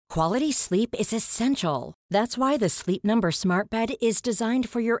Quality sleep is essential. That's why the Sleep Number Smart Bed is designed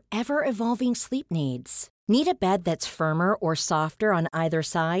for your ever-evolving sleep needs. Need a bed that's firmer or softer on either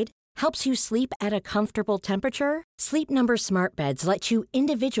side? Helps you sleep at a comfortable temperature? Sleep Number Smart Beds let you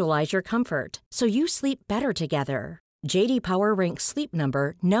individualize your comfort, so you sleep better together. JD Power ranks Sleep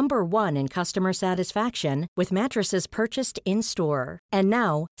Number #1 in customer satisfaction with mattresses purchased in-store. And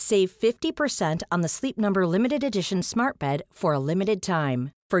now, save 50% on the Sleep Number Limited Edition Smart Bed for a limited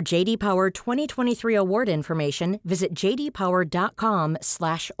time. For JD Power 2023 award information, visit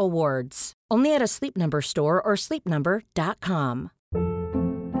jdpower.com/awards. Only at a Sleep Number store or sleepnumber.com.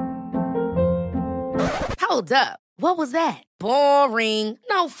 Hold up. What was that? Boring.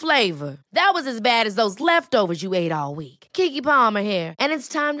 No flavor. That was as bad as those leftovers you ate all week. Keke Palmer here, and it's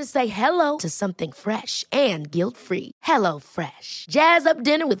time to say hello to something fresh and guilt-free. Hello Fresh. Jazz up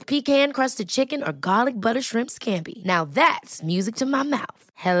dinner with pecan-crusted chicken or garlic butter shrimp scampi. Now that's music to my mouth.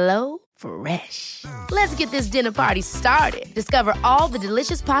 Hello Fresh. Let's get this dinner party started. Discover all the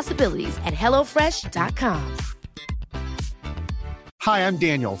delicious possibilities at hellofresh.com. Hi, I'm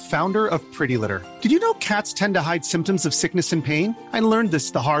Daniel, founder of Pretty Litter. Did you know cats tend to hide symptoms of sickness and pain? I learned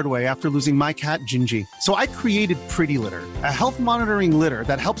this the hard way after losing my cat, Gingy. So I created Pretty Litter, a health monitoring litter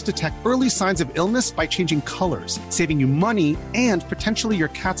that helps detect early signs of illness by changing colors, saving you money and potentially your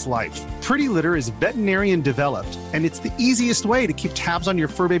cat's life. Pretty Litter is veterinarian developed, and it's the easiest way to keep tabs on your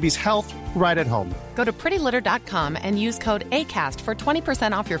fur baby's health right at home. Go to prettylitter.com and use code ACAST for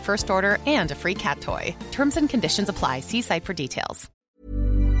 20% off your first order and a free cat toy. Terms and conditions apply. See site for details.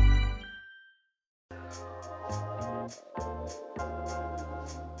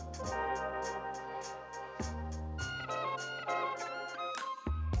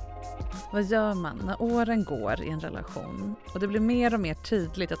 Vad gör man när åren går i en relation och det blir mer och mer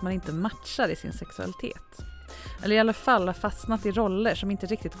tydligt att man inte matchar i sin sexualitet? Eller i alla fall har fastnat i roller som inte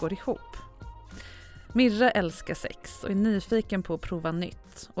riktigt går ihop. Mirre älskar sex och är nyfiken på att prova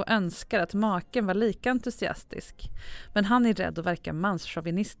nytt och önskar att maken var lika entusiastisk. Men han är rädd att verka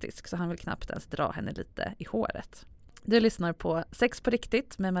manschauvinistisk, så han vill knappt ens dra henne lite i håret. Du lyssnar på Sex på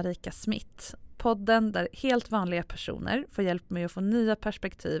riktigt med Marika Smith. Podden där helt vanliga personer får hjälp med att få nya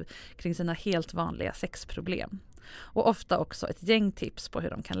perspektiv kring sina helt vanliga sexproblem. Och ofta också ett gäng tips på hur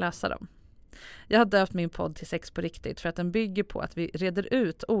de kan lösa dem. Jag har döpt min podd till Sex på riktigt för att den bygger på att vi reder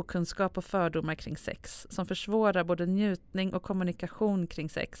ut okunskap och fördomar kring sex som försvårar både njutning och kommunikation kring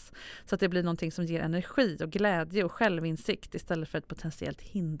sex, så att det blir någonting som ger energi och glädje och självinsikt istället för ett potentiellt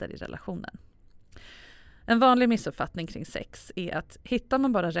hinder i relationen. En vanlig missuppfattning kring sex är att hittar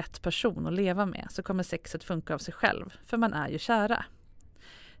man bara rätt person att leva med så kommer sexet funka av sig själv, för man är ju kära.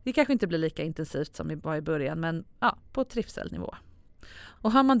 Det kanske inte blir lika intensivt som det var i början, men ja, på trivselnivå.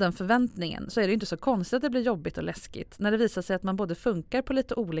 Och har man den förväntningen så är det inte så konstigt att det blir jobbigt och läskigt när det visar sig att man både funkar på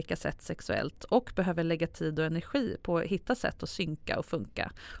lite olika sätt sexuellt och behöver lägga tid och energi på att hitta sätt att synka och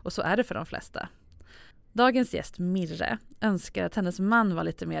funka. Och så är det för de flesta. Dagens gäst Mirre önskar att hennes man var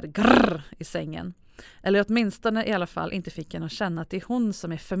lite mer grrr i sängen. Eller åtminstone i alla fall inte fick henne att känna att det är hon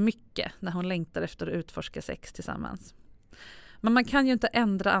som är för mycket när hon längtar efter att utforska sex tillsammans. Men man kan ju inte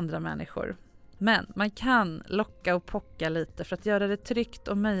ändra andra människor. Men man kan locka och pocka lite för att göra det tryggt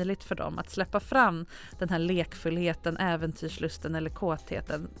och möjligt för dem att släppa fram den här lekfullheten, äventyrslusten eller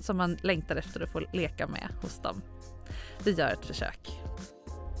kåtheten som man längtar efter att få leka med hos dem. Vi gör ett försök.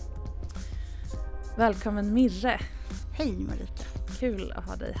 Välkommen Mirre. Hej Marika. Kul att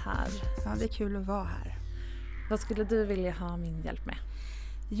ha dig här. Ja, det är kul att vara här. Vad skulle du vilja ha min hjälp med?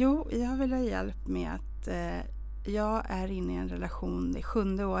 Jo, jag vill ha hjälp med att jag är inne i en relation det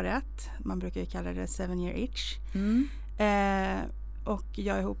 7:e året. Man brukar ju kalla det 7-year itch. Och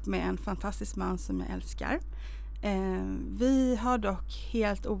jag är ihop med en fantastisk man som jag älskar. Vi har dock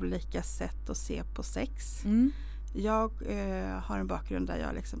helt olika sätt att se på sex. Jag har en bakgrund där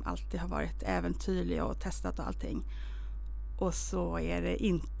jag liksom alltid har varit äventyrlig och testat och allting. Och så är det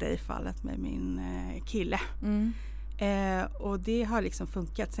inte i fallet med min kille. Och det har liksom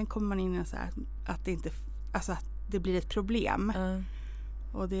funkat. Sen kommer man in i så här att det inte, alltså att det blir ett problem.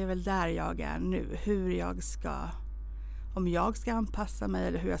 Och det är väl där jag är nu. Hur jag ska, om jag ska anpassa mig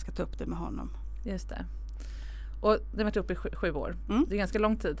eller hur jag ska ta upp det med honom. Just det. Och det har varit uppe i 7 år. Det är ganska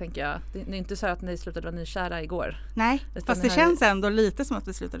lång tid, tänker jag. Det är inte så att ni slutade vara nykära igår. Nej, fast det känns ändå lite som att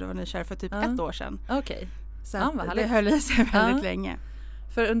vi slutade vara nykära för typ 1 år sedan. Okej. Så det höll i sig väldigt länge.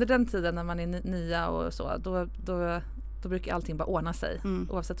 För under den tiden när man är nya och så, då brukar allting bara ordna sig.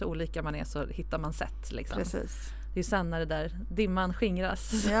 Oavsett hur olika man är så hittar man sätt. Liksom. Precis. Det är sen när det där dimman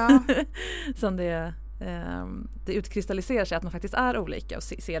skingras. Ja. som det utkristalliserar sig att man faktiskt är olika och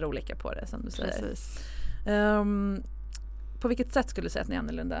ser olika på det, som du säger. Precis. på vilket sätt skulle du säga att ni är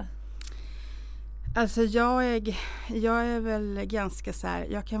annorlunda? Alltså jag är väl ganska så här,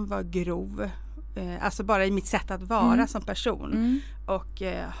 jag kan vara grov. Alltså bara i mitt sätt att vara som person. Och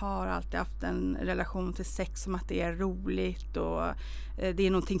har alltid haft en relation till sex som att det är roligt och det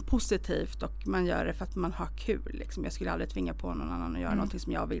är någonting positivt och man gör det för att man har kul. Liksom. Jag skulle aldrig tvinga på någon annan att göra någonting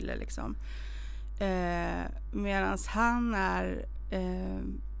som jag ville. Liksom. Medan han är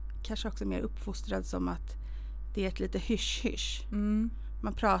kanske också mer uppfostrad som att det är ett lite hysch-hysch.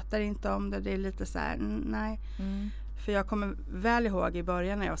 Man pratar inte om det, det är lite så här, nej. För jag kommer väl ihåg i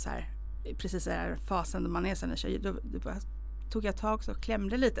början när jag var så här, precis den här fasen då man är sån tjej, då bara tog jag tag och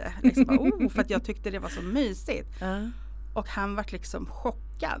klämde lite. Liksom bara, för att jag tyckte det var så mysigt. Och han var liksom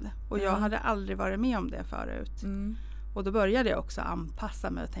chockad. Och jag hade aldrig varit med om det förut. Och då började jag också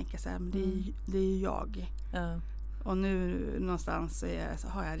anpassa mig och tänka så här, men det är ju jag. Och nu någonstans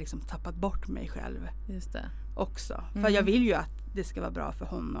har jag liksom tappat bort mig själv. Just det. Också. För jag vill ju att det ska vara bra för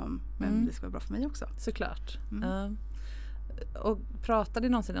honom. Men det ska vara bra för mig också. Såklart. Och pratade ni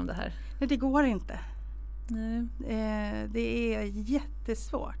någonsin om det här? Nej, det går inte. Nej. Det är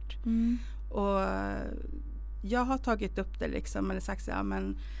jättesvårt. Och jag har tagit upp det liksom. Eller sagt så ja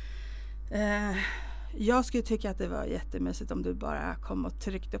men jag skulle tycka att det var jättemysigt om du bara kom och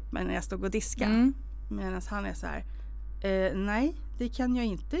tryckte upp mig när jag stod och diskade. Medan han är så här, nej det kan jag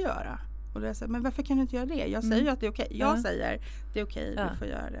inte göra. Och det är så här, men varför kan du inte göra det? Jag säger ju att det är okej. Jag säger det är okej, du får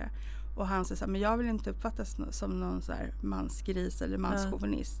göra det. Och han säger så här, men jag vill inte uppfattas som någon så här mansgris eller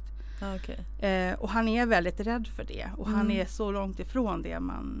manschauvinist. Och han är väldigt rädd för det. Och han är så långt ifrån det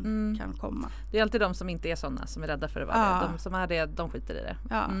man kan komma. Det är alltid de som inte är sådana som är rädda för att vara det. De som är det, de skiter i det.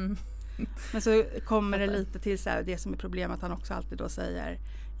 Men så kommer det lite till så här, det som är problemet att han också alltid då säger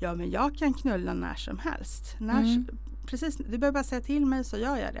ja men jag kan knulla när som helst. Precis, du behöver bara säga till mig så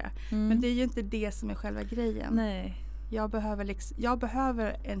gör jag det. Men det är ju inte det som är själva grejen. Nej. Jag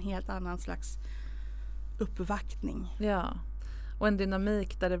behöver en helt annan slags uppvaktning. Ja. Och en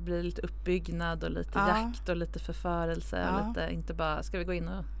dynamik där det blir lite uppbyggnad och lite jakt och lite förförelse. Och lite, inte bara, ska vi gå in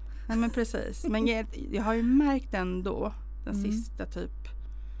och... Nej men precis. Men jag har ju märkt ändå den sista typ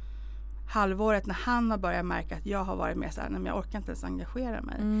halvåret när han har börjat märka att jag har varit med så här, men jag orkar inte ens engagera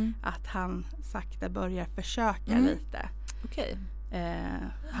mig. Att han sakta börjar försöka lite. Okej.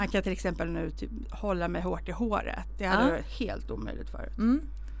 Han kan till exempel nu typ hålla mig hårt i håret. Det hade varit helt omöjligt förut.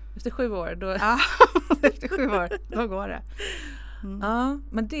 Efter 7 år då... Ja, efter 7 år, då går det. Ja,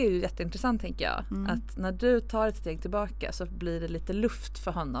 men det är ju jätteintressant tänker jag. Att när du tar ett steg tillbaka så blir det lite luft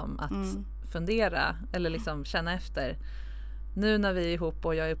för honom att fundera eller liksom känna efter. Nu när vi är ihop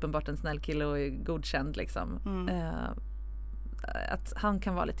och jag är uppenbart en snäll kille och är godkänd liksom. Att han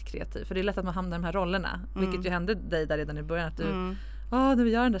kan vara lite kreativ. För det är lätt att man hamnar i de här rollerna. Vilket ju hände dig där redan i början. Att du nu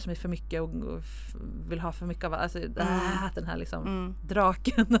gör den där som är för mycket och vill ha för mycket av alltså, den här liksom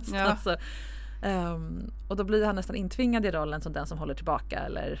draken nästan. Ja. Alltså. Och då blir han nästan intvingad i rollen som den som håller tillbaka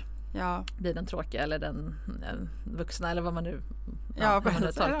eller blir den tråkiga eller den vuxna eller vad man nu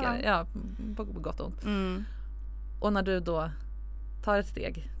tolkar det. Ja, på gott och ont. Och när du då tar ett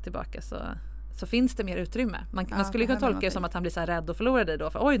steg tillbaka så finns det mer utrymme. Man skulle kunna tolka det som att han blir så här rädd och förlorar dig då.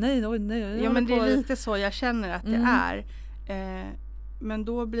 För oj nej. Ja men det är lite så jag känner att det är. Men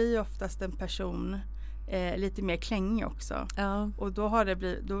då blir ju oftast en person lite mer klängig också. Ja. Och då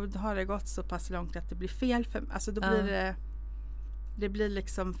har det gått så pass långt att det blir fel för alltså då blir det blir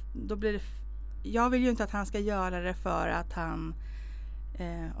liksom då blir det jag vill ju inte att han ska göra det för att han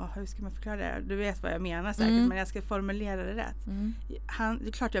hur ska man förklara det? Du vet vad jag menar säkert men jag ska formulera det rätt. Det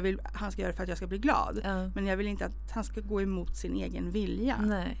är klart han ska göra det för att jag ska bli glad. Men jag vill inte att han ska gå emot sin egen vilja.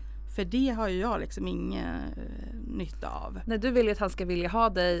 Nej. För det har ju jag liksom ingen nytta av. Nej, du vill ju att han ska vilja ha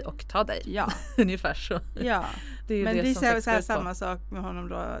dig och ta dig. Ja. Ungefär så. Ja. Det är ju men det som är så här samma sak med honom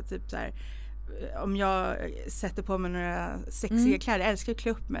då. Typ så här, om jag sätter på mig några sexiga kläder. Jag älskar att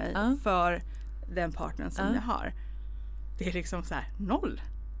klä upp mig för den partnern som jag har. Det är liksom så här 0.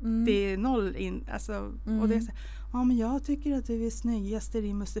 Det är 0 alltså, och det är så här, men jag tycker att du är snyggast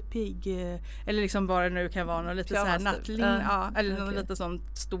i Musse Pigg eller liksom vad det nu kan vara något lite så här nattling eller någon lite sån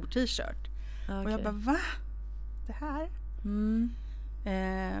stor t-shirt. Och jag bara va? Det här?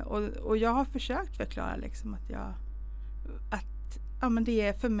 Och jag har försökt förklara liksom att men det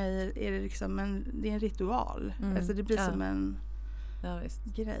är för mig är det liksom det är en ritual. Alltså det blir som en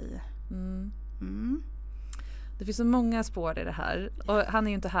grej. Det finns så många spår i det här. Och han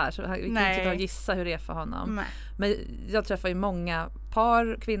är ju inte här så vi kan inte sitta och gissa hur det är för honom. Nej. Men jag träffar ju många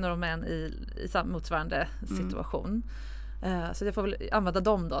par, kvinnor och män i motsvarande situation. Så jag får väl använda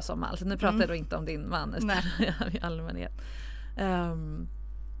dem då som allt. Nu pratar jag då inte om din man utan i allmänhet.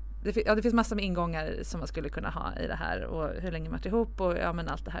 det finns massor med ingångar som man skulle kunna ha i det här och hur länge man varit ihop och ja men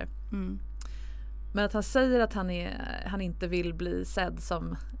allt det här. Men att han säger att han inte vill bli sedd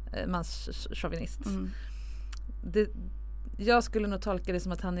som manschauvinist. Jag skulle nog tolka det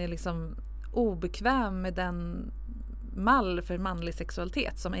som att han är liksom obekväm med den mall för manlig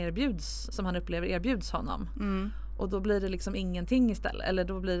sexualitet som han upplever erbjuds honom. Och då blir det liksom ingenting istället. Eller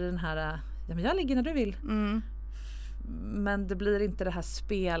då blir det den här, ja men jag ligger när du vill. Men det blir inte det här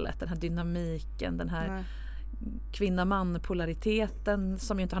spelet, den här dynamiken, den här kvinna-man-polariteten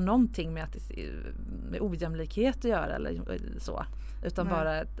som ju inte har någonting med ojämlikhet att göra eller så. Utan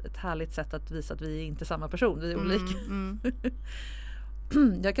bara ett härligt sätt att visa att vi är inte samma person, vi är olika.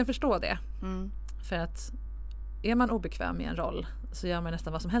 Jag kan förstå det. För att är man obekväm i en roll så gör man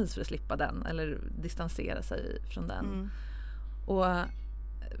nästan vad som helst för att slippa den eller distansera sig från den. Och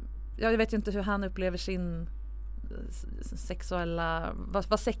jag vet ju inte hur han upplever sin sexuella,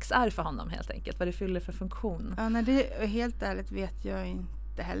 vad sex är för honom helt enkelt, vad det fyller för funktion. Ja, nej, det helt ärligt vet jag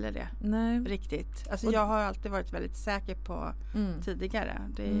inte heller det. Nej. Riktigt. Alltså jag har alltid varit väldigt säker på tidigare.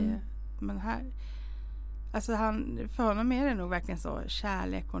 Men här, alltså för honom är det nog verkligen så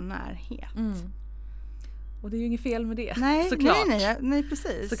kärlek och närhet. Och det är ju inget fel med det. Nej, såklart. Nej,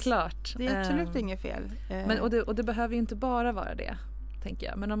 precis. Såklart. Det är absolut inget fel. Men, och det behöver ju inte bara vara det, tänker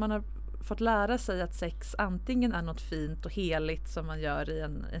jag. Men om man har fått lära sig att sex antingen är något fint och heligt som man gör i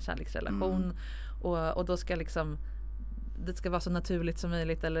en kärleksrelation och då ska liksom det ska vara så naturligt som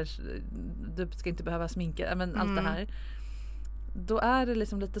möjligt eller du ska inte behöva sminka, men allt det här. Då är det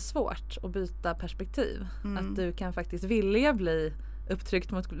liksom lite svårt att byta perspektiv. Att du kan faktiskt vilja bli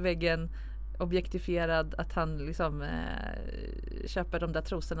upptryckt mot väggen, objektifierad, att han liksom köper de där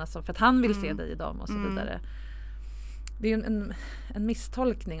trosorna för att han vill se dig i dem och så vidare. Det är en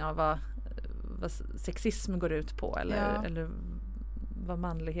misstolkning av vad sexism går ut på eller vad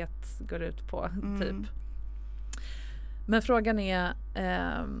manlighet går ut på typ. Men frågan är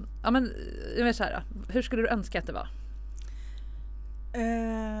jag vet så här, hur skulle du önska att det var?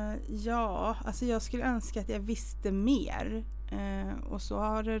 Alltså jag skulle önska att jag visste mer. Och så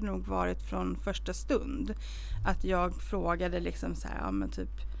har det nog varit från första stund. Att jag frågade liksom så här, men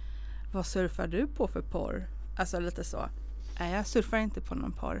typ, vad surfar du på för porr? Alltså lite så. Jag surfar inte på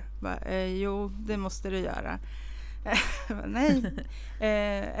någon porr. Jo, det måste du göra. Nej.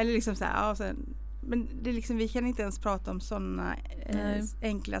 Eller liksom så här, men det är liksom, vi kan inte ens prata om sådana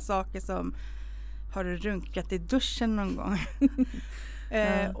enkla saker som har du runkat i duschen någon gång?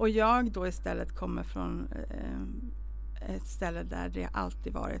 Och jag då istället kommer från ett ställe där det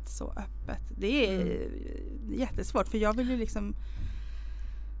alltid varit så öppet. Det är jättesvårt, för jag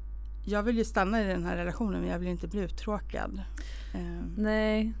vill ju stanna i den här relationen, men jag vill inte bli uttråkad.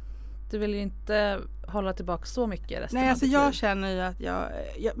 Nej, du vill ju inte hålla tillbaka så mycket resten Nej, av alltså ditt jag liv. känner ju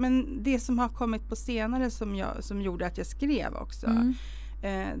att men det som har kommit på senare som gjorde att jag skrev också,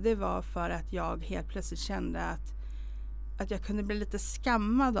 det var för att jag helt plötsligt kände att jag kunde bli lite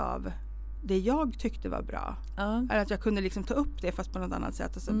skammad av det jag tyckte var bra. Eller att jag kunde liksom ta upp det fast på något annat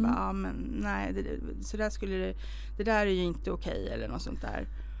sätt och så bara, men nej, det där är ju inte okej eller något sånt där.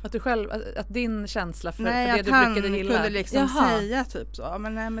 Att du själv, att din känsla för nej, det du brukade gilla. Nej, kunde liksom säga typ så.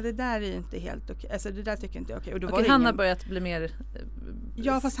 Men nej, men det där är ju inte helt okej. Alltså det där tycker inte jag är okej. Och då var han har börjat bli mer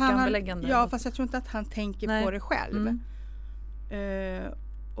skambeläggande. Fast jag tror inte att han tänker på det själv.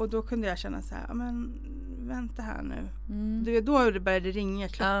 Och då kunde jag känna så här, men vänta här nu. Då började ringa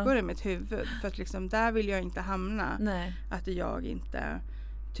klockor i mitt huvud. För att liksom, där vill jag inte hamna. Nej. Att jag inte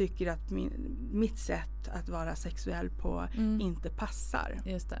tycker att mitt sätt att vara sexuell på inte passar.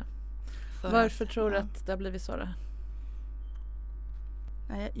 Just det. Varför tror du att det har blivit så då?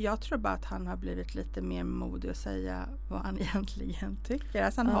 Nej, jag tror bara att han har blivit lite mer modig att säga vad han egentligen tycker.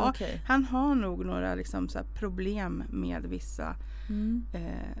 Alltså han har nog några liksom så här problem med vissa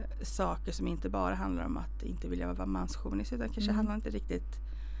saker som inte bara handlar om att inte vilja vara manschauvinist, utan kanske handlar inte riktigt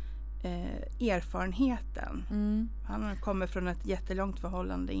erfarenheten. Han kommer från ett jättelångt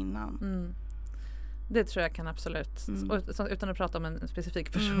förhållande innan. Det tror jag kan absolut. Utan att prata om en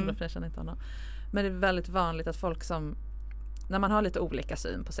specifik person, för jag känner inte honom. Men det är väldigt vanligt att folk som, när man har lite olika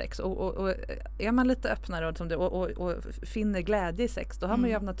syn på sex och är man lite öppnare och finner glädje i sex, då har man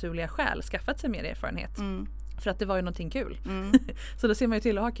ju av naturliga skäl skaffat sig mer erfarenhet. För att det var ju någonting kul. Så då ser man ju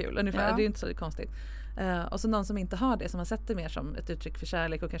till att ha kul. Ungefär. Det är ju inte så konstigt. Och så någon som inte har det, som har sett det mer som ett uttryck för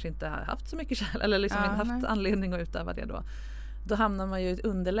kärlek och kanske inte har haft så mycket kärlek eller liksom inte haft anledning att utöva det då hamnar man ju i ett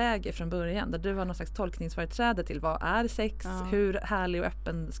underläge från början där du har någon slags tolkningsföreträde till vad är sex, hur härlig och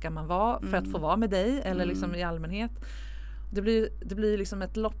öppen ska man vara för att få vara med dig eller liksom i allmänhet. Det blir liksom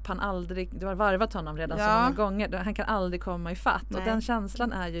ett lopp du har varvat honom redan så många gånger. Han kan aldrig komma i fatt. Och den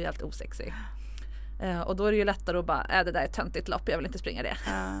känslan är ju helt osexig. Och då är det ju lättare att bara, det där är ett töntigt lopp, jag vill inte springa det.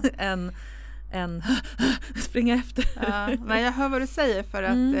 än springa efter. Men jag hör vad du säger för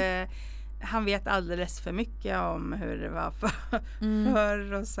att han vet alldeles för mycket om hur det var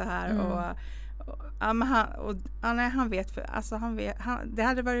förr och så här. Han vet det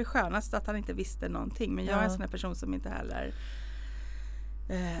hade varit skönast att han inte visste någonting, men jag är en sån här person som inte heller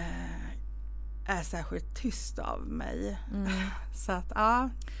är särskilt tyst av mig. Så att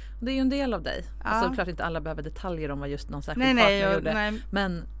det är ju en del av dig. Alltså klart inte alla behöver detaljer om vad just någon särskild partner gjorde. Nej.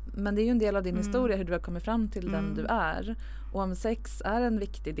 Men det är ju en del av din historia, hur du har kommit fram till den du är. Och om sex är en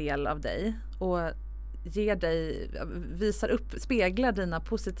viktig del av dig och speglar dina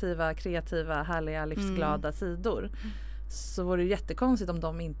positiva, kreativa, härliga, livsglada sidor, så vore det jättekonstigt om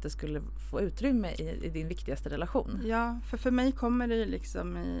de inte skulle få utrymme i din viktigaste relation. Ja, för mig kommer det ju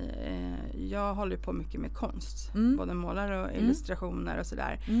liksom jag håller på mycket med konst. Både målar och illustrationer och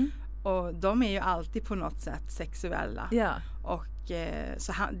sådär. Och de är ju alltid på något sätt sexuella. Ja. Och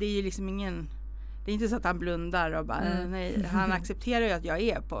så det är ju liksom det är inte så att han blundar och bara nej, han accepterar ju att jag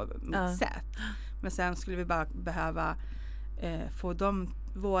är på mitt sätt. Men sen skulle vi bara behöva få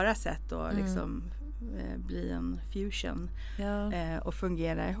våra sätt och liksom bli en fusion och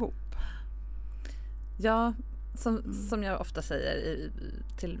fungera ihop. Ja, som jag ofta säger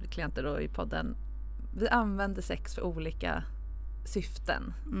till klienter och i podden, vi använder sex för olika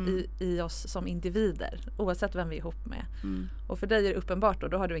syften i oss som individer, oavsett vem vi är ihop med. Och för dig är det uppenbart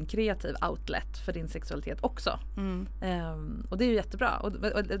då har du en kreativ outlet för din sexualitet också. Och det är ju jättebra. Och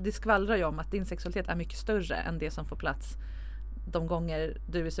det skvallrar ju om att din sexualitet är mycket större än det som får plats de gånger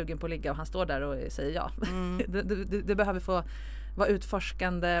du är sugen på att ligga och han står där och säger ja. Det behöver få vara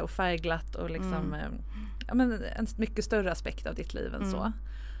utforskande och färgglatt och liksom en mycket större aspekt av ditt liv än så.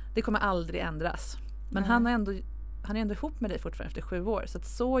 Det kommer aldrig ändras. Men han är ändå ihop med dig fortfarande efter 7 år.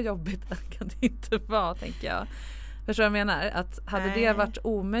 Så jobbigt kan det inte vara, tänker jag. Förstår du vad jag menar? Att hade det varit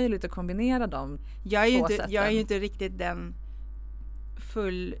omöjligt att kombinera dem jag är ju inte riktigt den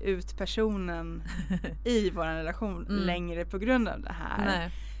full ut personen i vår relation längre på grund av det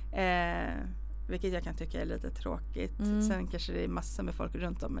här. Vilket jag kan tycka är lite tråkigt. Sen kanske det är massor med folk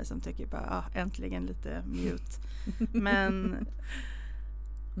runt om mig som tycker bara äntligen lite mute. Men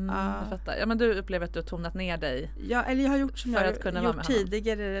jag fattar. Ja, men du upplever att du har tonat ner dig. Ja, eller jag har gjort som jag har gjort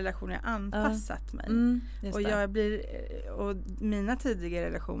tidigare relationer, anpassat mig. Och och mina tidigare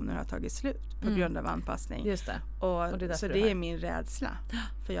relationer har tagit slut på grund av anpassning. Just det. Och det är min rädsla.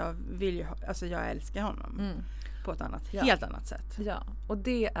 För jag vill ju jag älskar honom på ett helt annat sätt. Ja, och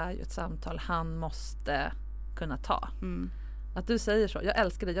det är ju ett samtal han måste kunna ta. Att du säger så, jag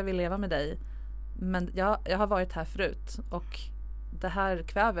älskar dig, jag vill leva med dig, men jag har varit här förut och det här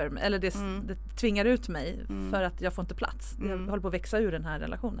kväver mig, eller det tvingar ut mig för att jag får inte plats. Jag håller på att växa ur den här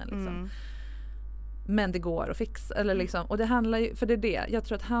relationen liksom. Men det går att fixa, eller liksom, och det handlar ju, för det är det, jag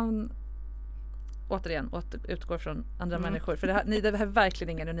tror att han återigen utgår från andra människor, för det är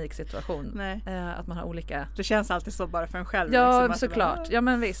verkligen ingen unik situation. Att man har olika. Det känns alltid så bara för en själv. Ja, liksom, såklart. Ja,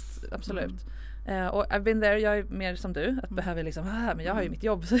 men visst, absolut. Och I've been there, jag är mer som du, att behöver liksom, men jag har ju mitt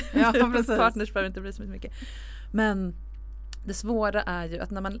jobb, så partners behöver inte bli så mycket. Men det svåra är ju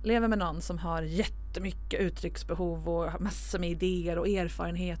att när man lever med någon som har jättemycket uttrycksbehov och massor med idéer och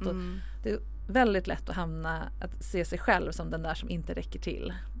erfarenhet, och det är väldigt lätt att se sig själv som den där som inte räcker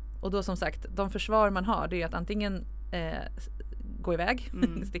till. Och då som sagt, de försvar man har, det är att antingen gå iväg,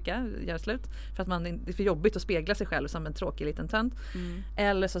 sticka, göra slut, för att det är för jobbigt att spegla sig själv som en tråkig liten tönt.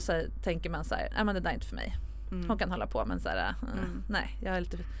 Eller så tänker man så här, nej men det där är inte för mig. Hon kan hålla på, men så här, nej, jag är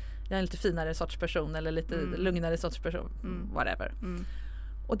en lite finare sorts person, eller lite lugnare sorts person, whatever.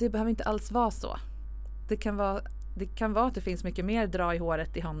 Och det behöver inte alls vara så. Det kan vara att det finns mycket mer dra i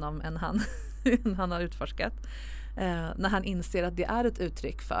håret i honom än han har utforskat. När han inser att det är ett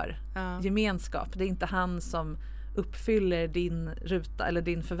uttryck för gemenskap. Det är inte han som uppfyller din ruta eller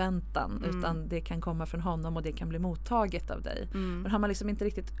din förväntan, utan det kan komma från honom och det kan bli mottaget av dig. Men har man liksom inte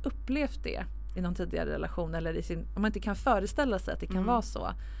riktigt upplevt det i någon tidigare relation, eller om man inte kan föreställa sig att det kan vara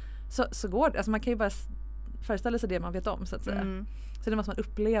så går det. Alltså man kan ju bara föreställa sig det man vet om, så att säga. Så det måste man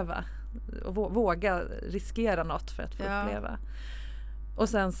uppleva och våga riskera något för att få uppleva. Och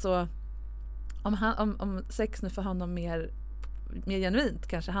sen så om sex nu för honom mer genuint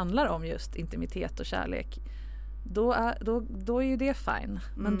kanske handlar om just intimitet och kärlek, då är ju det fine.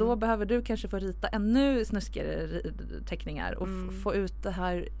 Men då behöver du kanske få rita ännu snuskigare teckningar och få ut det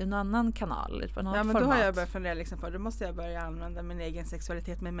här i en annan kanal, på något format. Då har jag börjat fundera liksom på, då måste jag börja använda min egen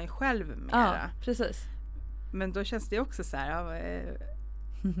sexualitet med mig själv mera. Ja, precis. Men då känns det också så här,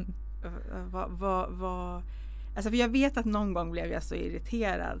 alltså för jag vet att någon gång blev jag så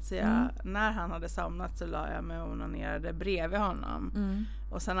irriterad så när han hade somnat så la jag mig och onanerade bredvid honom.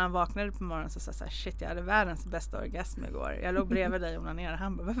 Och sen när han vaknade på morgonen så sa jag så här, shit, jag hade världens bästa orgasm igår. Jag låg bredvid dig och onanerade.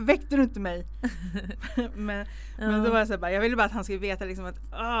 Han bara, varför väckte du inte mig? men då var jag så här, jag ville bara att han skulle veta liksom att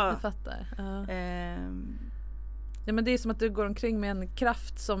jag fattar. Ja, men det är som att du går omkring med en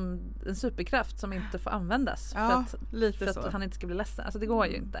superkraft som inte får användas för att han inte ska bli ledsen. Alltså det går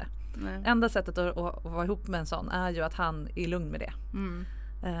ju inte. Nej. Enda sättet att vara ihop med en sån är ju att han är lugn med det.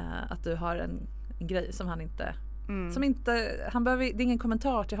 Att du har en grej som han inte som inte, han behöver, det är ingen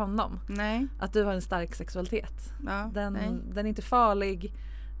kommentar till honom. Nej. Att du har en stark sexualitet. Ja, den är inte farlig.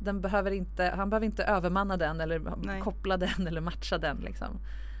 Han behöver inte övermanna den eller koppla den eller matcha den liksom.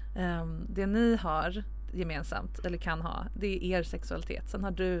 Det ni har gemensamt eller kan ha, det är er sexualitet. Sen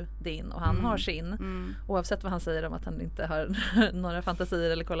har du din och han har sin. Oavsett vad han säger om att han inte har några fantasier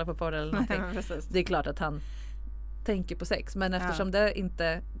eller kollar på porr eller någonting. Det är klart att han tänker på sex, men eftersom det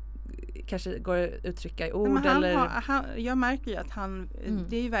inte kanske går att uttrycka i ord jag märker ju att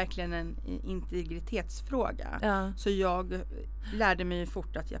det är ju verkligen en integritetsfråga. Så jag lärde mig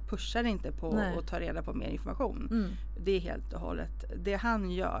fort att jag pushar inte på att ta reda på mer information. Det är helt och hållet det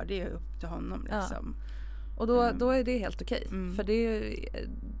han gör, det är upp till honom liksom. Och då är det helt okej. För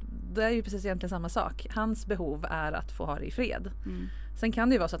det är ju precis egentligen samma sak. Hans behov är att få ha det i fred. Sen kan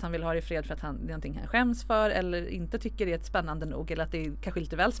det ju vara så att han vill ha det i fred för att det är någonting han skäms för eller inte tycker det är spännande nog, eller att det är kanske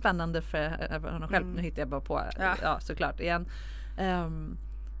lite väl spännande för honom själv. Nu hittar jag bara på såklart igen.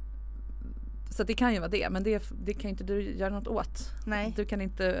 Så det kan ju vara det, men det kan inte du göra något åt. Nej. Du kan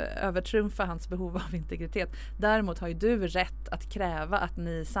inte övertrumfa hans behov av integritet. Däremot har ju du rätt att kräva att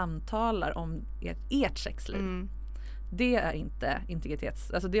ni samtalar om ert sexliv. Det är inte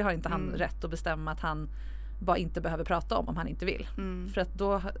alltså det har inte han rätt att bestämma att han bara inte behöver prata om han inte vill. För att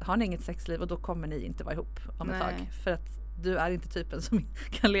då har ni inget sexliv och då kommer ni inte vara ihop om ett tag. För att du är inte typen som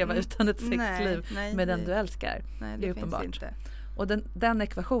kan leva utan ett sexliv med den du älskar. Nej, det är uppenbart. Inte. Och den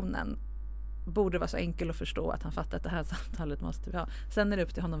ekvationen borde vara så enkel att förstå att han fattar att det här samtalet måste vi ha. Sen är det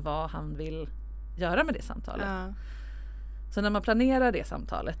upp till honom vad han vill göra med det samtalet. Så när man planerar det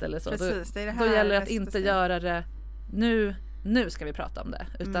samtalet eller så, precis, då gäller det att inte göra det nu ska vi prata om det,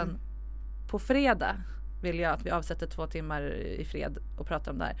 utan på fredag vill jag att vi avsätter 2 timmar i fred och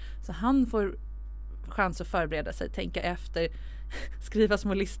pratar om det här. Så han får chans att förbereda sig, tänka efter, skriva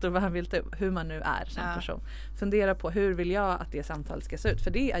små listor vad han vill ta upp, hur man nu är som person. Fundera på hur vill jag att det samtalet ska se ut,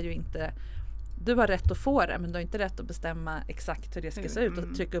 för det är ju inte, du har rätt att få det, men du har inte rätt att bestämma exakt hur det ska se ut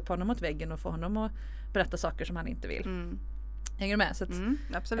och trycka upp honom mot väggen och få honom att berätta saker som han inte vill. Hänger du med? Så att,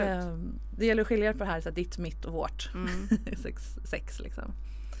 absolut. Det gäller att skilja på det här, så att ditt, mitt och vårt sex liksom.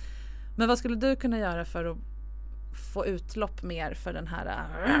 Men vad skulle du kunna göra för att få utlopp mer för den här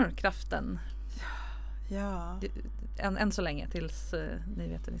kraften? Ja. Än så länge tills ni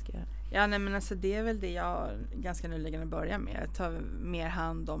vet vad ni ska göra. Ja, nej, men alltså det är väl det jag ganska nyligen börjar med. Ta mer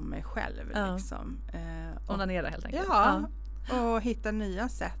hand om mig själv. Liksom. Onanera helt enkelt. Ja, och hitta nya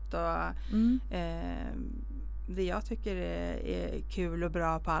sätt. Och det jag tycker är kul och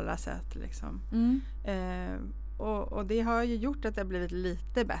bra på alla sätt. Liksom. Och det har ju gjort att det har blivit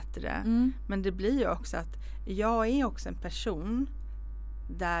lite bättre. Men det blir ju också att jag är också en person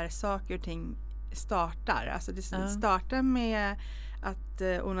där saker och ting startar. Alltså det startar med att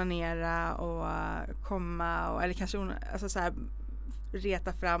onanera och komma eller kanske alltså så här,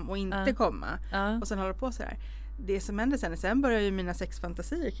 reta fram och inte komma. Och sen hålla på så här. Det som händer sen börjar ju mina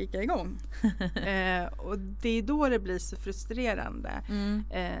sexfantasier kicka igång. Och det är då det blir så frustrerande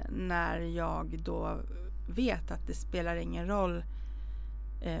när jag då vet att det spelar ingen roll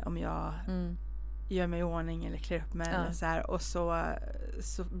om jag gör mig i ordning eller klär upp mig eller så här, och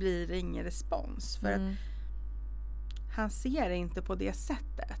så blir det ingen respons för att han ser det inte på det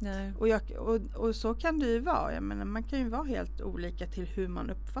sättet. Och så kan det ju vara. Jag menar, man kan ju vara helt olika till hur man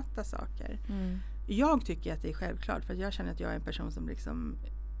uppfattar saker. Jag tycker att det är självklart, för att jag känner att jag är en person som liksom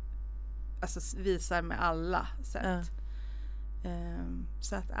alltså visar med alla sätt.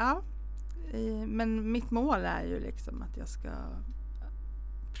 Så att men mitt mål är ju liksom att jag ska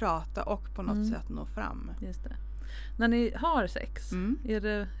prata och på något sätt nå fram. Just det. När ni har sex,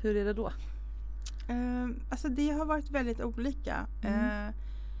 hur är det då? Alltså det har varit väldigt olika.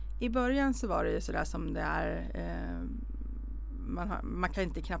 I början så var det ju sådär som det är. Man kan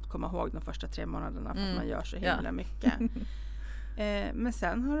inte knappt komma ihåg de första 3 månaderna för att man gör så himla mycket. Men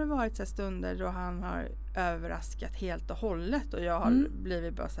sen har det varit så stunder då han har överraskat helt och hållet och jag har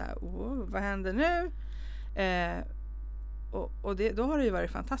blivit bara så här, vad händer nu? Och då har det ju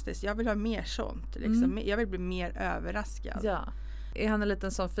varit fantastiskt. Jag vill ha mer sånt. Liksom. Jag vill bli mer överraskad. Ja. Är han en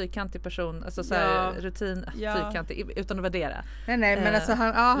liten sån fyrkantig person? Alltså så här rutin, fyrkantig, utan att värdera. Nej, men alltså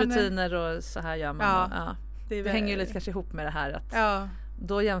han rutiner och så här gör man. Det hänger ju lite kanske ihop med det här att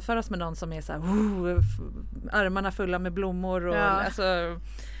då jämföras med någon som är så här, armarna fulla med blommor och alltså,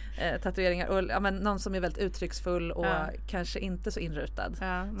 tatueringar och men någon som är väldigt uttrycksfull och kanske inte så inrutad.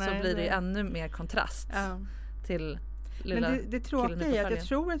 Så blir det ju ännu mer kontrast till lilla. Men det tråkiga är att jag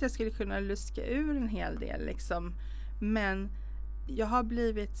tror att jag skulle kunna luska ur en hel del liksom. Men jag har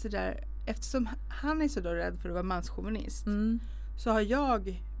blivit sådär, eftersom han är så då rädd för att vara manschauvinist, så har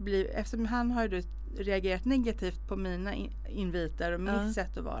jag blivit, eftersom han har ju reagerat negativt på mina inviter och mitt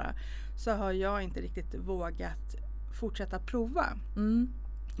sätt att vara, så har jag inte riktigt vågat fortsätta prova.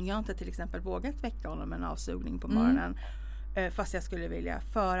 Jag har inte till exempel vågat väcka honom en avsugning på morgonen, fast jag skulle vilja,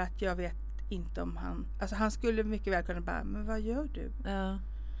 för att jag vet inte om han skulle mycket väl kunna bara, men vad gör du?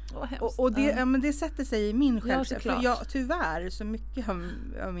 Och det, men det sätter sig i min självkänsla. För tyvärr så mycket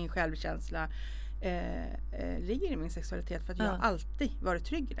av min självkänsla ligger i min sexualitet, för att jag alltid varit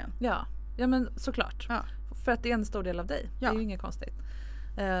trygg i den. Ja men såklart. För att det är en stor del av dig. Det är ju inget konstigt.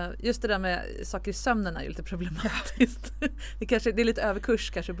 Just det där med saker i sömnen är ju lite problematiskt. Det är lite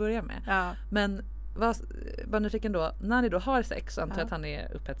överkurs kanske att börja med. Men vad nyfiken då, när ni då har sex så antar jag att han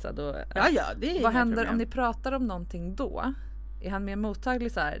är upphetsad och, det är vad händer problem. Om ni pratar om någonting då? Är han mer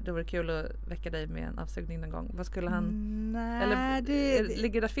mottaglig så här? Det vore kul att väcka dig med en avsugning någon gång. Vad skulle han... Nej, eller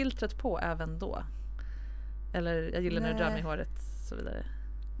ligger det filtret på även då? Eller jag gillar när du drar mig i håret så vidare.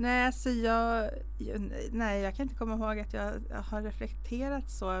 Nej, alltså jag kan inte komma ihåg att jag har reflekterat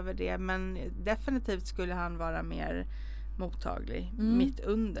så över det. Men definitivt skulle han vara mer mottaglig mitt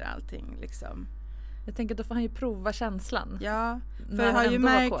under allting liksom. Jag tänker då får han ju prova känslan. Ja, för jag har ju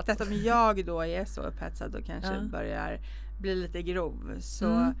märkt att om jag då är så upphetsad och kanske börjar bli lite grov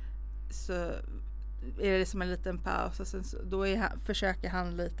så är det som en liten paus och sen då försöker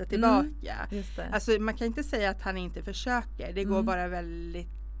han lite tillbaka. Just det. Alltså man kan inte säga att han inte försöker. Det går bara väldigt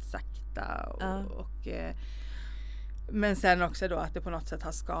sakta och men sen också då att det på något sätt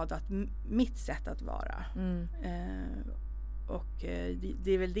har skadat mitt sätt att vara. Och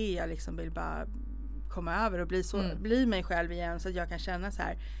det är väl det jag liksom vill bara komma över och bli mig själv igen, så att jag kan känna så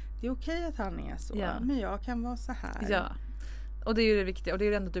här, det är okej att han är så, men jag kan vara så här. Ja. Och det är ju det viktiga, och det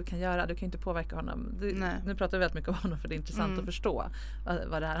är det enda du kan göra. Du kan ju inte påverka honom. Nu pratar vi väldigt mycket om honom för det är intressant att förstå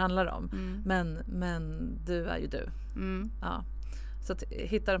vad det här handlar om. Men du är ju du. Ja. Så att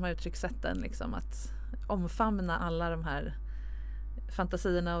hitta de här uttryckssätten liksom, att omfamna alla de här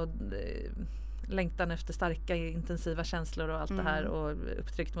fantasierna och längtan efter starka intensiva känslor och allt det här och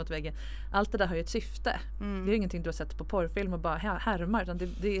upptryckt mot väggen. Allt det där har ju ett syfte. Det är ju ingenting du har sett på porrfilm och bara härmar, utan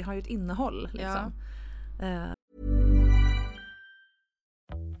det har ju ett innehåll liksom.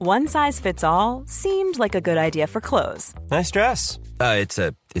 One size fits all seemed like a good idea for clothes. Nice dress. It's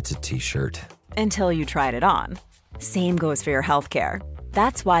a t-shirt. Until you tried it on. Same goes for your healthcare.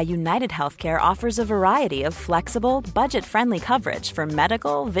 That's why United Healthcare offers a variety of flexible, budget-friendly coverage for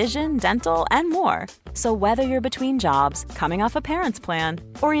medical, vision, dental, and more. So whether you're between jobs, coming off a parent's plan,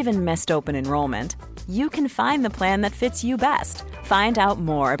 or even missed open enrollment, you can find the plan that fits you best. Find out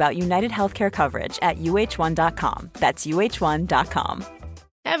more about United Healthcare coverage at uh1.com. That's uh1.com.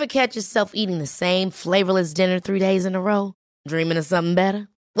 Ever catch yourself eating the same flavorless dinner 3 days in a row? Dreaming of something better?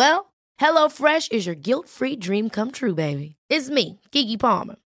 Well, HelloFresh is your guilt-free dream come true, baby. It's me, Keke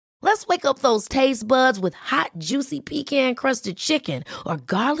Palmer. Let's wake up those taste buds with hot, juicy pecan-crusted chicken or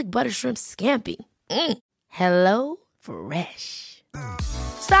garlic butter shrimp scampi. Hello Fresh.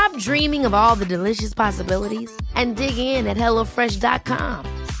 Stop dreaming of all the delicious possibilities and dig in at HelloFresh.com.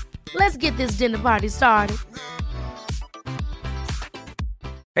 Let's get this dinner party started.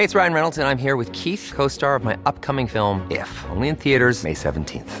 Hey, it's Ryan Reynolds, and I'm here with Keith, co-star of my upcoming film, If, only in theaters May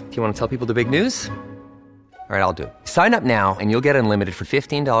 17th. Do you want to tell people the big news? All right, I'll do it. Sign up now and you'll get unlimited for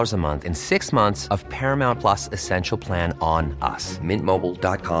 $15 a month and 6 months of Paramount Plus Essential Plan on us.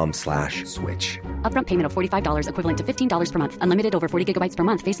 Mintmobile.com/switch. Upfront payment of $45 equivalent to $15 per month. Unlimited over 40 gigabytes per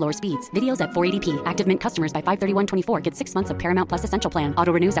month. Face lower speeds. Videos at 480p. Active Mint customers by 531.24 get 6 months of Paramount Plus Essential Plan.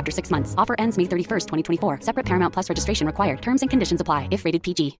 Auto renews after 6 months. Offer ends May 31st, 2024. Separate Paramount Plus registration required. Terms and conditions apply if rated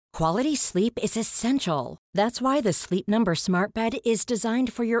PG. Quality sleep is essential. That's why the Sleep Number Smart Bed is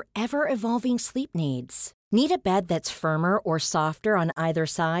designed for your ever-evolving sleep needs. Need a bed that's firmer or softer on either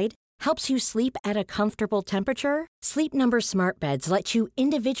side? Helps you sleep at a comfortable temperature? Sleep Number Smart Beds let you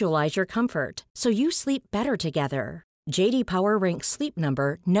individualize your comfort so you sleep better together. JD Power ranks Sleep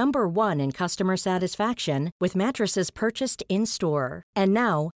Number number 1 in customer satisfaction with mattresses purchased in-store. And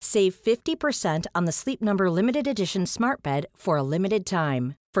now, save 50% on the Sleep Number Limited Edition Smart Bed for a limited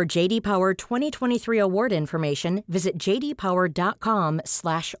time. For JD Power 2023 award information, visit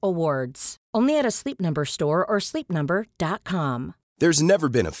jdpower.com/awards. Only at a Sleep Number store or sleepnumber.com. There's never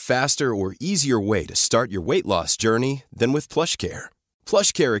been a faster or easier way to start your weight loss journey than with PlushCare.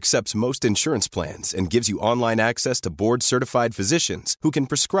 PlushCare accepts most insurance plans and gives you online access to board-certified physicians who can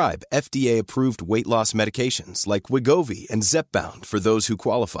prescribe FDA-approved weight loss medications like Wegovy and Zepbound for those who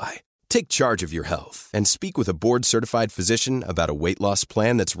qualify. Take charge of your health and speak with a board-certified physician about a weight loss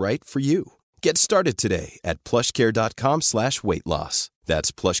plan that's right for you. Get started today at plushcare.com/weightloss.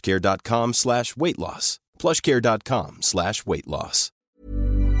 That's plushcare.com/weightloss. plushcare.com/weightloss.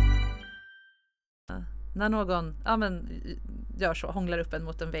 När någon gör så, hånglar upp en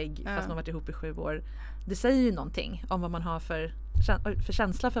mot en vägg fast man varit ihop i 7 år. Det säger ju någonting om vad man har för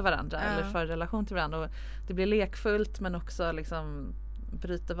känsla för varandra eller för relation till varandra. Och det blir lekfullt men också liksom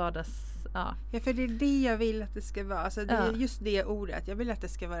bryter vardags... Ja, för det är det jag vill att det ska vara. Alltså det är just det ordet. Jag vill att det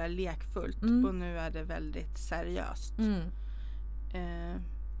ska vara lekfullt och nu är det väldigt seriöst.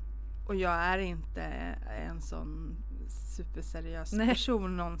 Och jag är inte en sån superseriös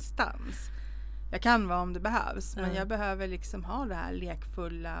person någonstans. Jag kan vara om det behövs, men jag behöver liksom ha det här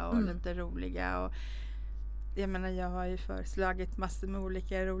lekfulla och lite roliga. Och jag menar, jag har ju föreslagit massor med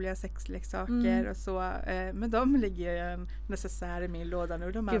olika roliga sexleksaker och så. Men de ligger ju en necessär i min låda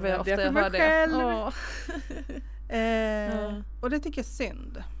nu. De använder jag för mig själv. Och det tycker jag är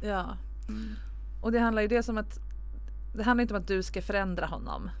synd. Ja. Och det handlar ju det handlar inte om att du ska förändra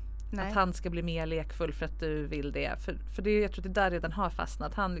honom. Nej. Att han ska bli mer lekfull för att du vill det. För det, jag tror att det där redan har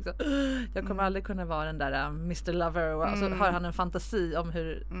fastnat. Han liksom, jag kommer aldrig kunna vara den där Mr. Lover. Och så har han en fantasi om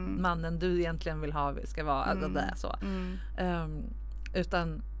hur mannen du egentligen vill ha ska vara. Alltså det, så.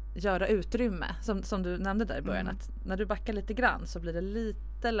 Utan göra utrymme. Som du nämnde där i början. Att när du backar lite grann så blir det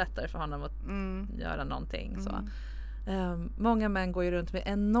lite lättare för honom att göra någonting. Så. Många män går ju runt med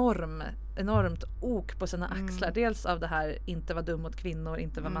enormt ok på sina axlar. Dels av det här inte vara dum mot kvinnor,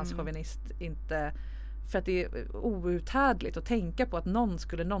 inte vara manschauvinist, inte för att det är outhärdligt att tänka på att någon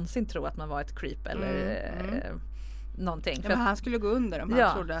skulle någonsin tro att man var ett creep eller någonting. För han skulle gå under om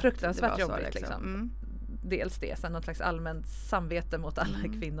han trodde fruktansvärt att det var jobbigt så, liksom. Dels det, sen något slags allmänt samvete mot alla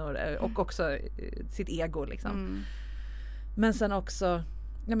kvinnor och också sitt ego liksom. Men sen också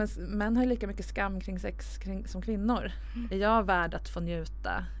men män har ju lika mycket skam kring sex som kvinnor. Är jag värd att få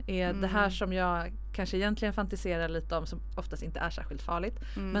njuta? Är det här som jag kanske egentligen fantiserar lite om, som oftast inte är särskilt farligt,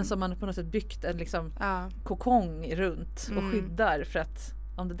 men som man på något sätt byggt en liksom kokong runt och skyddar, för att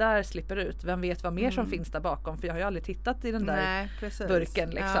om det där slipper ut, vem vet vad mer som finns där bakom, för jag har ju aldrig tittat i den där burken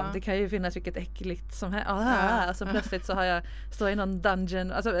liksom. Det kan ju finnas vilket äckligt som helst. Alltså plötsligt så har jag står i någon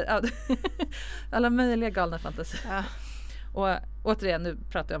dungeon, alltså alla möjliga galna fantasier. Och återigen, nu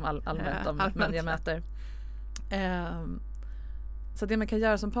pratar jag om allmänt om män jag möter. Så det man kan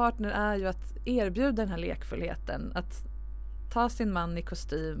göra som partner är ju att erbjuda den här lekfullheten. Att ta sin man i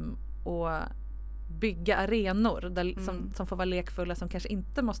kostym och bygga arenor där, som får vara lekfulla, som kanske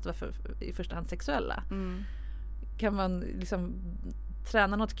inte måste vara i första hand sexuella. Kan man liksom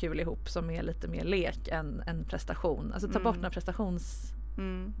träna något kul ihop som är lite mer lek än en prestation. Alltså ta bort den här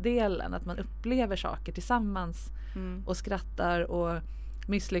prestationsdelen. Att man upplever saker tillsammans och skrattar och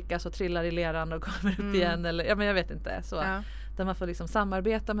misslyckas och trillar i leran och kommer upp igen. Eller, men jag vet inte. Så, där man får liksom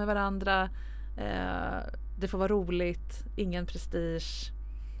samarbeta med varandra. Det får vara roligt. Ingen prestige.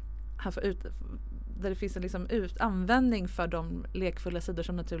 Han får där det finns en liksom användning för de lekfulla sidor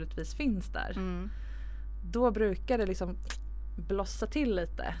som naturligtvis finns där. Då brukar det liksom blossa till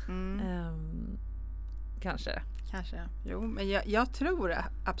lite. Kanske. Jo, men jag tror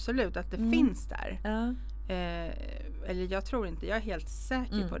absolut att det finns där. Eller jag tror inte, jag är helt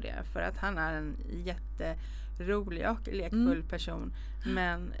säker på det. För att han är en jätterolig och lekfull person.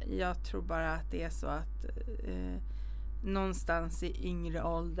 Men jag tror bara att det är så att någonstans i yngre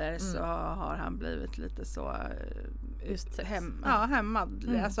ålder så har han blivit lite så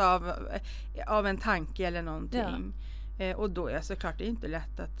hämmad. Alltså av en tanke eller någonting. Och då är såklart det är inte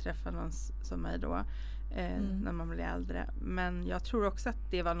lätt att träffa någon som mig då. När man blir äldre. Men jag tror också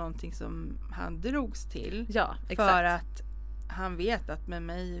att det var någonting som han drogs till. Ja, exakt. För att han vet att med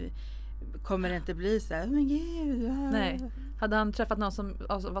mig kommer det inte bli så här, men gud. Nej. Hade han träffat någon som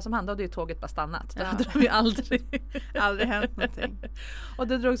vad som hände, hade ju tåget bara stannat. Då hade de ju aldrig hänt någonting. Och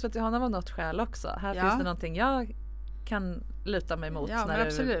det drogs för att honom var något skäl också. Här finns det någonting jag kan luta mig mot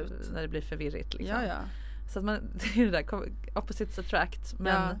när det blir förvirrigt. Liksom. Så att det är det där opposites attract.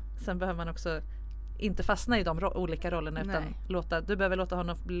 Men sen behöver man också inte fastna i de olika rollerna utan du behöver låta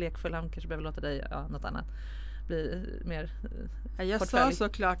honom bli lekfull, han kanske behöver låta dig något annat bli mer jag sa så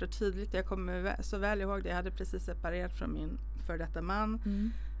klart och tydligt, jag kommer så väl ihåg det, jag hade precis separerat från min för detta man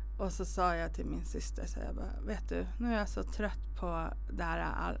och så sa jag till min syster så jag bara, vet du, nu är jag så trött på det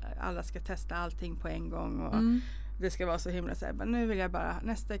här, alla ska testa allting på en gång och det ska vara så himla så här, nu vill jag bara,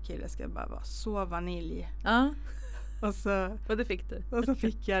 nästa kille ska bara vara så vanilj. Ja. Och det fick du. Och så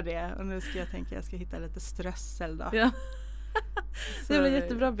fick jag det. Och nu ska jag ska hitta lite strössel då. Ja. Det var en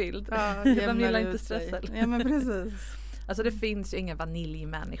jättebra bild. Ja, Vanilja inte strössel. Ja, men precis. Alltså det finns ju inga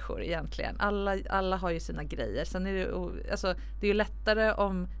vaniljmänniskor egentligen. Alla har ju sina grejer. Sen är det är ju lättare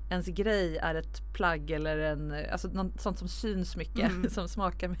om ens grej är ett plagg eller något sånt som syns mycket, som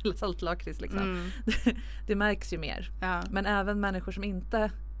smakar med saltlakrits liksom. Det märks ju mer. Ja. Men även människor som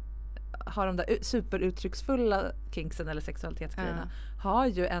inte har de där superuttrycksfulla kinksen eller sexualitetsgrejerna har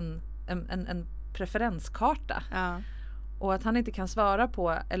ju en preferenskarta. Ja. Och att han inte kan svara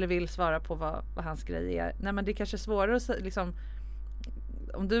på eller vill svara på vad hans grej är. Nej, men det är kanske svårare att liksom,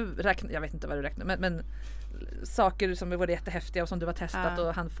 om du räknar, jag vet inte vad du räknar, men saker som var jättehäftiga och som du har testat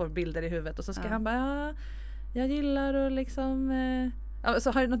och han får bilder i huvudet och så ska han bara, jag gillar och liksom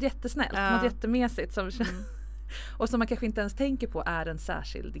så har du något jättesnällt, något jättemesigt som och som man kanske inte ens tänker på är en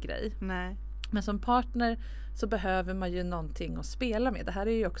särskild grej. Nej. Men som partner så behöver man ju någonting att spela med. Det här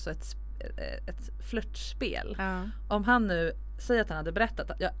är ju också ett flirtspel. Ja. Om han nu säger att han hade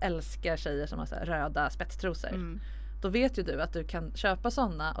berättat att jag älskar tjejer som har så här röda spetstrosor. Då vet ju du att du kan köpa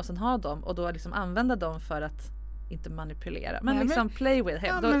sådana och sen ha dem och då liksom använda dem för att inte manipulera. Men liksom play with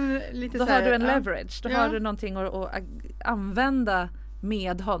him. Då har du en leverage. Då har du någonting att använda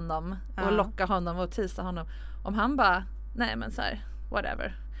med honom och locka honom och tisa honom. Om han bara, nej men så här,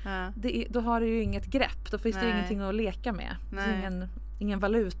 whatever. Då har du ju inget grepp. Då finns det ju ingenting att leka med. Det är ingen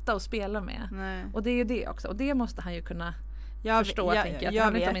valuta att spela med. Nej. Och det är ju det också. Och det måste han ju kunna förstå.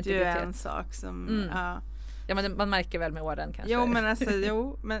 Jag vet ju en sak som... Ja, men man märker väl med åren kanske.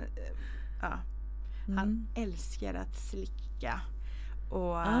 Han älskar att slicka.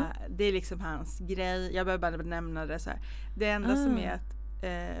 Och det är liksom hans grej. Jag behöver bara nämna det så här. Det enda som är att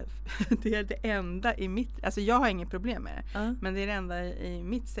det är det enda i mitt, alltså jag har inget problem med det, men det är det enda i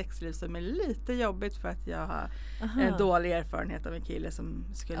mitt sexliv som är lite jobbigt för att jag har en dålig erfarenhet av en kille som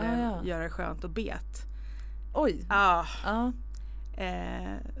skulle göra det skönt och bet. Oj.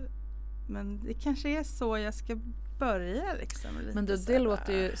 Men det kanske är så jag ska börja liksom. Men det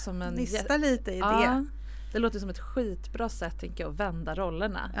låter ju som en lista lite i det. Det låter som ett skitbra sätt, tänker jag, att vända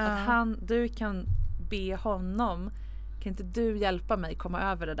rollerna. Att du kan be honom, kan inte du hjälpa mig komma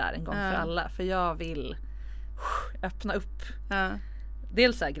över det där en gång för alla? För jag vill öppna upp.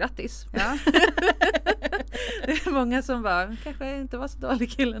 Dels så här, grattis. Det är många som bara, kanske inte var så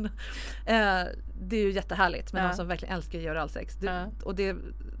dålig killen. Det är ju jättehärligt med de som verkligen älskar att göra all sex. Och det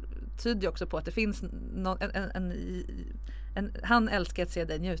tyder ju också på att det finns han älskar att se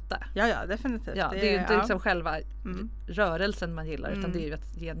dig njuta. Ja, definitivt. Ja, det är ju inte liksom själva rörelsen man gillar, utan det är ju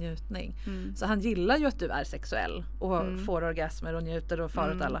att ge njutning. Så han gillar ju att du är sexuell och får orgasmer och njuter och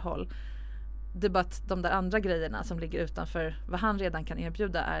far åt alla håll. Det är bara att de där andra grejerna som ligger utanför vad han redan kan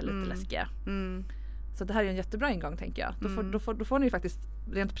erbjuda är lite läskiga. Så det här är en jättebra ingång, tänker jag. Då får ni ju faktiskt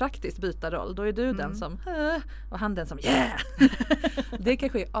rent praktiskt byta roll. Då är du den som och han den som Det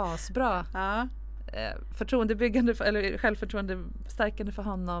kanske är asbra. Förtroendebyggande eller självförtroendestärkande för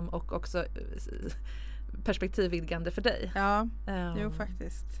honom och också perspektivvidgande för dig. Jo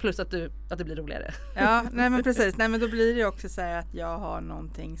faktiskt. Plus att det blir roligare. Nej men precis. Nej men då blir det också så här att jag har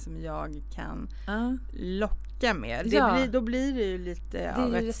någonting som jag kan locka med. Då blir det ju lite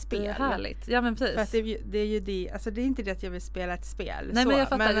av ett spel. Det är härligt. Ja men precis. För att det är ju det, alltså det är inte det att jag vill spela ett spel. Nej, men jag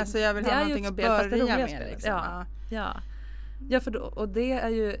fattar. Men alltså jag vill ha någonting att börja med. Liksom. Ja, och det är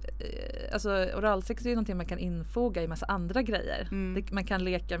ju, alltså oralsex är ju någonting man kan infoga i massa andra grejer. Man kan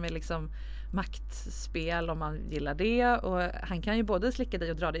leka med liksom maktspel om man gillar det, och han kan ju både slicka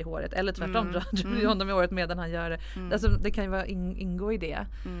dig och dra dig i håret, eller tvärtom dra dig honom i håret medan han gör det. Alltså det kan ju vara ingå i det.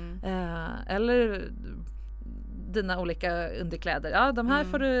 Eller dina olika underkläder. Ja, de här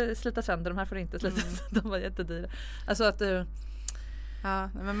får du slita sönder, de här får du inte slita sönder. De var jättedyra. Alltså att du... Ja,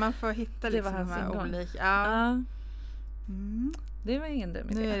 men man får hitta liksom de här olika... Det var ingen dum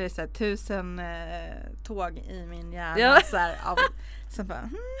idé. Nu är det så här 1000 tåg i min hjärna så här, så bara,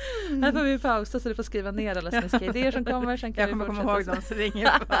 Här får vi pausa så du får skriva ner alla sniska idéer som kommer. Sen kan jag kommer komma ihåg dem så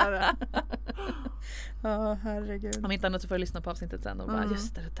ringer bara. Herregud. Om inte annat så får jag lyssna på avsnittet sen och bara,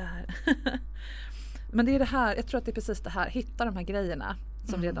 just det där. Men det är det här, jag tror att det är precis det här, hitta de här grejerna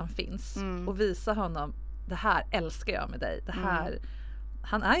som redan finns och visa honom, det här älskar jag med dig. Det här,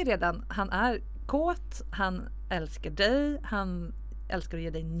 han är kåt, han älskar dig, han älskar att ge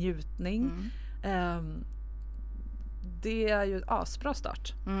dig njutning. Det är ju en asbra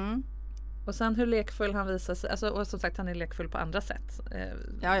start. Och sen hur lekfull han visar sig, alltså, och som sagt han är lekfull på andra sätt.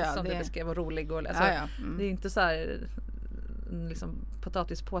 Som du beskrev, och rolig. Och, alltså, det är inte så här liksom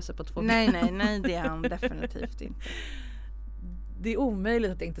potatispåse på 2 ben. Nej, det är han definitivt inte. Det är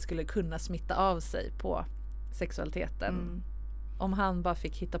omöjligt att det inte skulle kunna smitta av sig på sexualiteten. Om han bara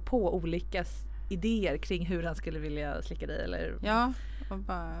fick hitta på olika idéer kring hur han skulle vilja slicka dig. Eller och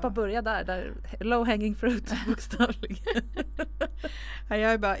bara börja där low hanging fruit bokstavligen.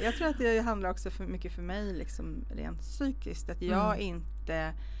 Jag tror att det handlar också för mycket för mig liksom, rent psykiskt. Att jag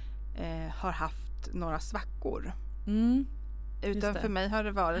inte har haft några svackor. Utan för mig har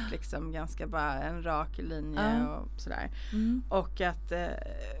det varit liksom ganska bara en rak linje och sådär. Och att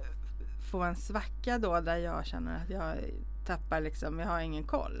få en svacka då där jag känner att jag tappar liksom, jag har ingen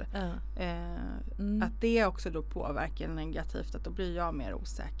koll. Att det också då påverkar negativt, att då blir jag mer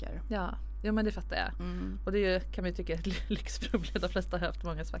osäker. Ja, men det fattar jag. Och det är ju, kan man ju tycka, ett lyxproblem. De flesta har haft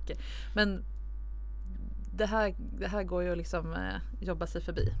många svackor. Men det här går ju att liksom jobba sig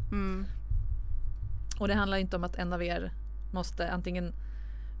förbi. Och det handlar inte om att en av er måste antingen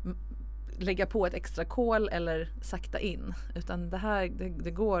lägga på ett extra kol eller sakta in, utan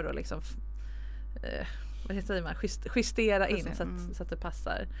det går att liksom vad säger man, justera in så att det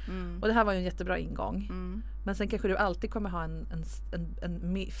passar. Och det här var ju en jättebra ingång. Men sen kanske du alltid kommer ha en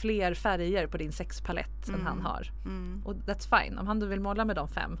fler färger på din sexpalett än han har. Och that's fine. Om han vill måla med de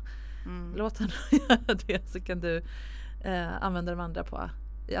 5, låt han göra det, så kan du använda de andra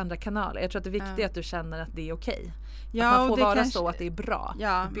i andra kanaler. Jag tror att det är viktigt att du känner att det är okej. Att man får vara kanske, så att det är bra.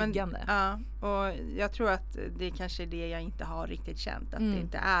 Byggande. Och jag tror att det kanske är det jag inte har riktigt känt. Att det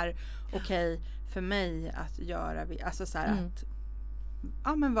inte är okej för mig att göra, alltså så här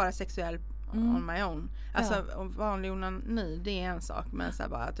att men vara sexuell on my own. Alltså vanlig onani, det är en sak, men så här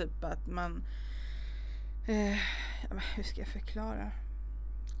bara typ att man hur ska jag förklara?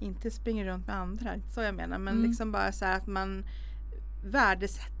 Inte springer runt med andra, så jag menar, men liksom bara så här att man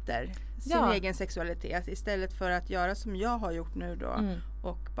värdesätter sin egen sexualitet istället för att göra som jag har gjort nu då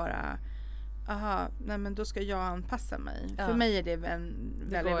och bara men då ska jag anpassa mig. För mig är det en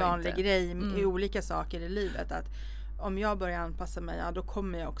väldigt vanlig grej i olika saker i livet, att om jag börjar anpassa mig, då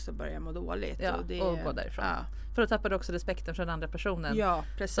kommer jag också börja må dåligt. Och gå därifrån. För då tappar du också respekten från den andra personen. Ja,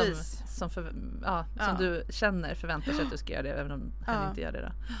 precis. Som du känner förväntar sig att du ska göra det, även om han inte gör det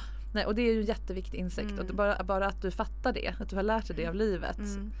då. Nej, och det är ju en jätteviktig insikt. Och bara att du fattar det, att du har lärt dig det av livet,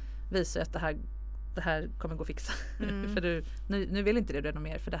 visar att det här kommer gå att fixa. För nu vill inte det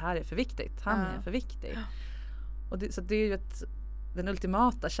mer, för det här är för viktigt. Han är för viktig. Och så det är ju den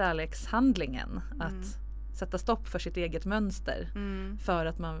ultimata kärlekshandlingen, att sätta stopp för sitt eget mönster. För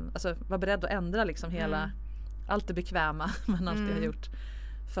att man var beredd att ändra liksom hela allt det bekväma man alltid har gjort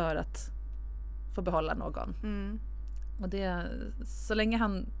för att få behålla någon. Och det, så länge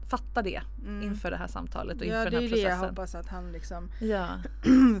han fattar det inför det här samtalet och inför den här processen. Ja, det är det jag hoppas att han liksom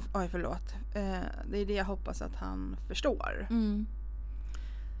oj, förlåt. Det är det jag hoppas att han förstår.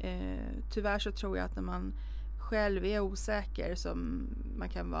 Tyvärr så tror jag att när man själv är osäker som man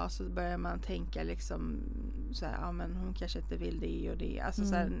kan vara, så börjar man tänka liksom så här, men hon kanske inte vill det och det. Alltså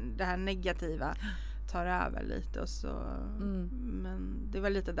så här, det här negativa tar över lite och så. Men det var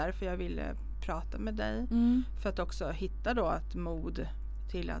lite därför jag ville prata med dig. För att också hitta då ett mod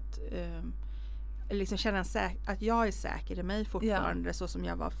till att liksom känna att jag är säker i mig fortfarande så som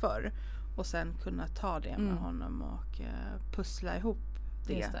jag var förr. Och sen kunna ta det med honom och pussla ihop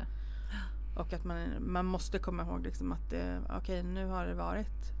det. Just det. Och att man måste komma ihåg liksom att okej, nu har det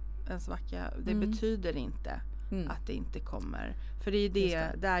varit en svacka. Det betyder inte att det inte kommer. För det är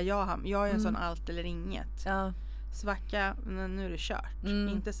det där jag är en sån allt eller inget. Svacka, nu är det kört.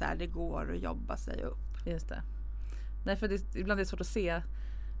 Inte så här, det går att jobba sig upp. Just det. Nej, för ibland är det svårt att se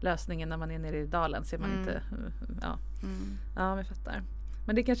lösningen när man är nere i dalen. Ser man inte. Ja, jag fattar.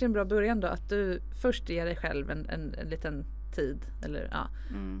 Men det är kanske är en bra början då, att du först ger dig själv en liten tid. Eller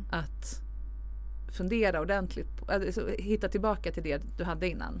att fundera ordentligt på, alltså, hitta tillbaka till det du hade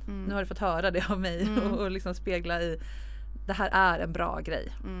innan. Nu har du fått höra det av mig och liksom spegla i, det här är en bra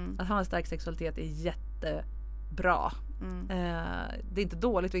grej. Att ha en stark sexualitet är jättebra. Det är inte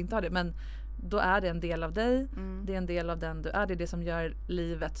dåligt att inte ha det, men då är det en del av dig. Det är en del av den du är. Det är det som gör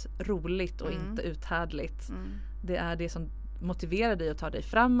livet roligt och inte uthärdligt. Det är det som motiverar dig att ta dig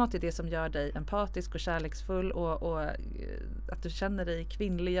framåt. Det är det som gör dig empatisk och kärleksfull och att du känner dig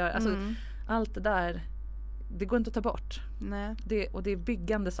kvinnlig. Alltså, allt det där, det går inte att ta bort. Nej. Och det är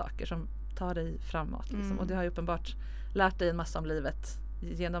byggande saker som tar dig framåt. Liksom. Och det har ju uppenbart lärt dig en massa om livet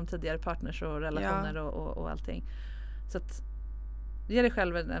genom tidigare partners och relationer och allting. Så att ge dig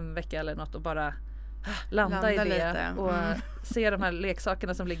själv en vecka eller något och bara landa i det lite. Och se de här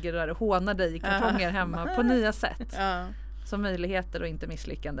leksakerna som ligger där och hånar dig i kartonger hemma på nya sätt. Som möjligheter och inte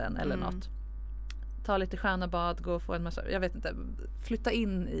misslyckanden eller något. Ta lite sköna bad, gå och få en massa, jag vet inte, flytta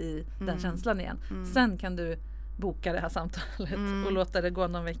in i den känslan igen. Sen kan du boka det här samtalet och låta det gå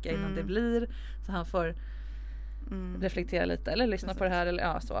någon vecka innan det blir, så han får reflektera lite eller lyssna på det här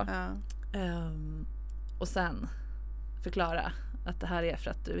eller så. Och sen förklara att det här är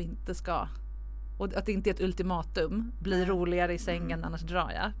för att du inte ska, och att det inte är ett ultimatum, bli roligare i sängen annars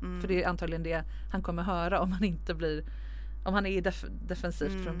drar jag. För det är antagligen det han kommer höra om han inte blir, om han är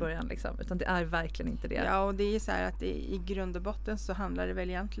defensivt från början liksom. Utan det är verkligen inte det. Ja, och det är så här att i grund och botten så handlar det väl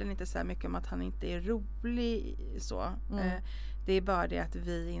egentligen inte så här mycket om att han inte är rolig så. Det är bara det att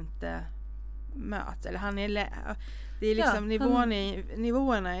vi inte möts. Eller han är det är liksom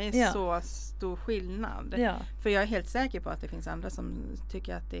nivåerna är så stor skillnad. För jag är helt säker på att det finns andra som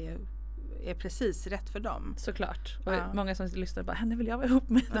tycker att det är precis rätt för dem. Såklart. Och många som lyssnar bara, henne vill jag vara ihop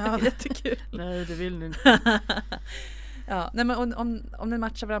med. Det är jättekul. Nej, det vill ni inte. Nej, men om ni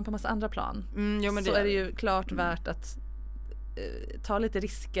matchar varandra på massa andra plan så är det ju klart värt att ta lite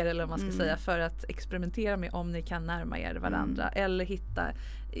risker eller vad man ska säga, för att experimentera med om ni kan närma er varandra eller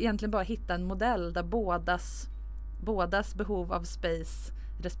egentligen bara hitta en modell där bådas behov av space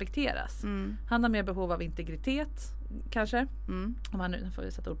respekteras. Han har mer behov av integritet kanske, om han nu får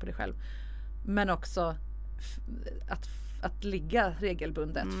vi sätta ord på det själv, men också att ligga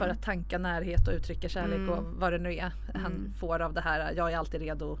regelbundet för att tanka närhet och uttrycka kärlek och vad det nu är han får av det här jag är alltid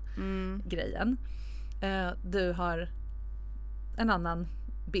redo grejen. Du har en annan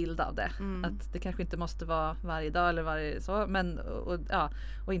bild av det. Att det kanske inte måste vara varje dag eller varje så, men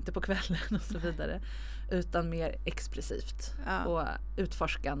och inte på kvällen och så vidare, utan mer expressivt och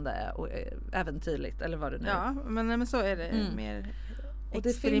utforskande och äventyrligt eller vad det nu är. Ja, men så är det mer. Och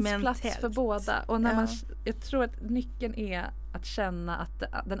det finns plats för båda. Och när jag tror att nyckeln är att känna att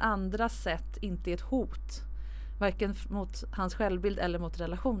den andra sätt inte är ett hot. Varken mot hans självbild eller mot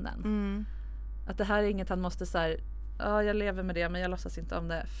relationen. Att det här är inget han måste så här, jag lever med det men jag låtsas inte om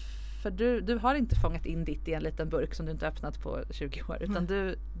det. För du har inte fångat in ditt i en liten burk som du inte öppnat på 20 år. Utan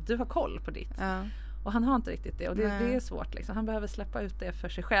du har koll på ditt. Och han har inte riktigt det. Och det är svårt liksom. Han behöver släppa ut det för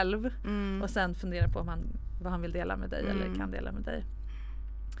sig själv. Och sen fundera på vad han vill dela med dig eller kan dela med dig.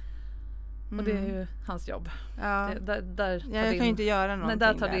 Och det är ju hans jobb. Jag kan inte göra någonting.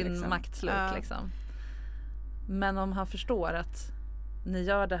 Där tar din liksom makt slut liksom. Men om han förstår att ni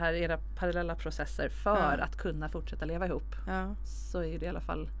gör det här, era parallella processer för att kunna fortsätta leva ihop, så är det i alla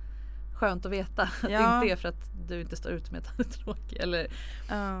fall skönt att veta att det inte är för att du inte står ut med att han är tråkig. Eller,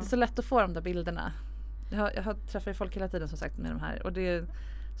 det är så lätt att få de där bilderna. Jag har träffat folk hela tiden som sagt med de här. Och det är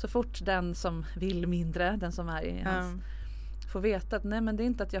så fort den som vill mindre, den som är i hans, får veta att nej, men det är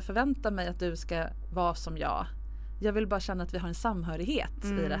inte att jag förväntar mig att du ska vara som jag. Jag vill bara känna att vi har en samhörighet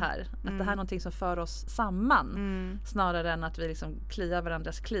i det här. Att det här är någonting som för oss samman. Snarare än att vi liksom kliar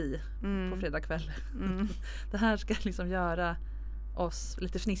varandras på fredagkväll. Det här ska liksom göra oss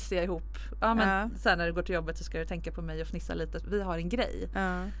lite fnissiga ihop. Sen när du går till jobbet så ska du tänka på mig och fnissa lite. Vi har en grej.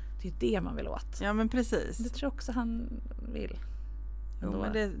 Det är det man vill åt. Ja, men precis. Det tror jag också han vill. Jo,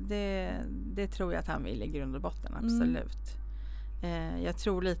 men det tror jag att han vill i grund och botten, absolut. Jag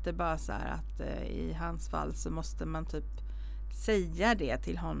tror lite bara så här att i hans fall så måste man typ säga det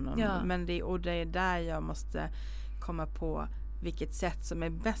till honom. Men det är där jag måste komma på vilket sätt som är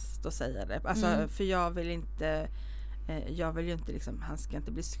bäst att säga det. Alltså, för jag vill ju inte liksom, han ska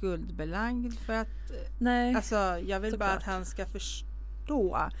inte bli skuldbelagd för att alltså, jag vill bara att han ska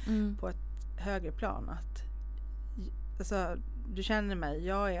förstå på ett högre plan att alltså, du känner mig,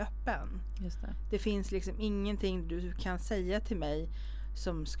 jag är öppen. Just det. Det finns liksom ingenting du kan säga till mig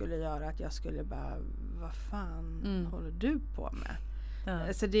som skulle göra att jag skulle bara, vad fan håller du på med?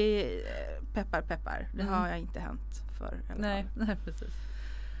 Ja. Så det är peppar. Det har jag inte hänt för. Nej, precis.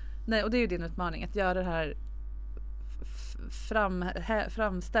 Nej, och det är ju din utmaning att göra det här,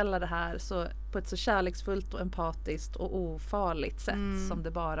 framställa det här så, på ett så kärleksfullt och empatiskt och ofarligt sätt som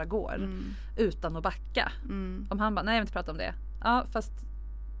det bara går. Utan att backa. Om han bara, nej jag vill inte prata om det. Ja, fast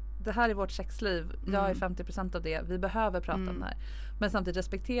det här är vårt sexliv. Jag är 50% av det. Vi behöver prata om det här. Men samtidigt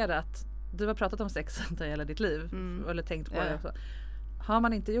respektera att du har pratat om sex under hela ditt liv. Eller tänkt på det också. Har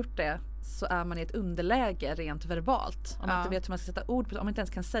man inte gjort det så är man i ett underläge rent verbalt. Om man inte vet hur man ska sätta ord på, om man inte ens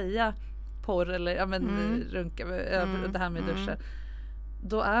kan säga porr eller runka, det här med duschen.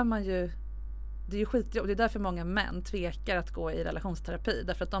 Då är man ju det är ju skitjobb. Det är därför många män tvekar att gå i relationsterapi.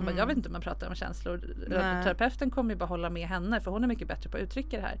 Därför att de bara, jag vet inte om man pratar om känslor. Terapeuten kommer ju bara hålla med henne, för hon är mycket bättre på att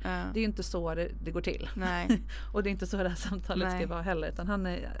uttrycka det här. Det är ju inte så det går till. Nej. Och det är inte så det här samtalet ska vara heller. Utan han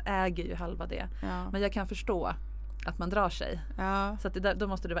äger ju halva det. Ja. Men jag kan förstå att man drar sig. Ja. Så att då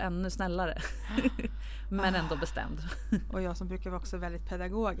måste det vara ännu snällare. Men ändå bestämd. Och jag som brukar vara också väldigt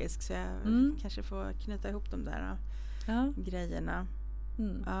pedagogisk, så jag kanske får knyta ihop de där grejerna.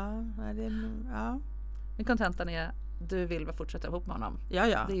 Men kontentan är, du vill bara fortsätta ihop med honom. Ja.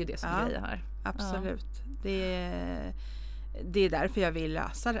 Det är ju det som är grejen här. Absolut. Det är därför jag vill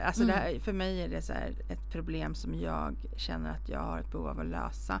lösa det. Alltså det här, för mig är det så här ett problem som jag känner att jag har ett behov av att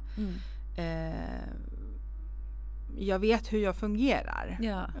lösa. Jag vet hur jag fungerar.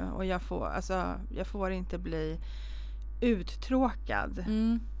 Och jag får inte bli uttråkad.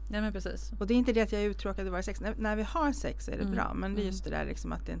 Ja, men precis. Och det är inte det att jag är uttråkad i varje sex. När vi har sex så är det bra. Men det är just det där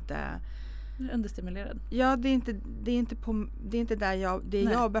liksom att det inte är... Understimulerad. Ja, det är inte där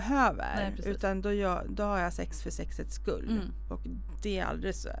jag behöver. Nej, utan då har jag sex för sexets skull. Och det är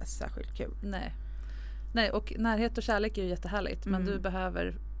aldrig så särskilt kul. Nej, och närhet och kärlek är ju jättehärligt. Men du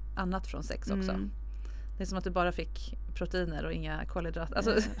behöver annat från sex också. Det är som att du bara fick proteiner och inga kolhydrater.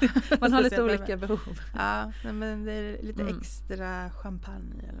 Alltså, man har lite olika behov. Ja, men det är lite extra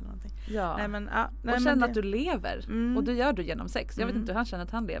champagne eller någonting. Ja. Och känna att du lever. Och det gör du genom sex. Jag vet inte hur han känner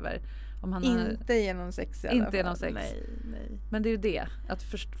att han lever. Om han inte genom sex i alla fall. Inte genom sex. Nej. Men det är ju det. Att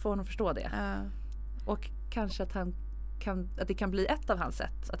få honom att förstå det. Och kanske att att det kan bli ett av hans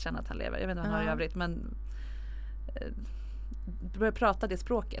sätt att känna att han lever. Jag vet inte vad han har i övrigt. Men börja prata det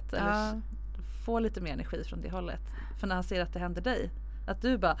språket. Eller få lite mer energi från det hållet. För när han ser att det händer dig, att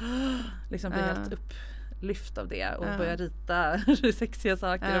du bara liksom blir helt upplyft av det och börjar rita sexiga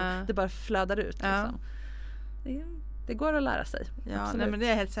saker och det bara flödar ut liksom. Det går att lära sig. Ja, nej, men det är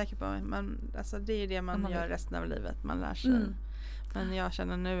jag helt säker på. Det är det man gör resten av livet. Man lär sig. Men jag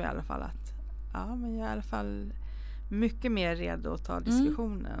känner nu i alla fall att men jag är i alla fall mycket mer redo att ta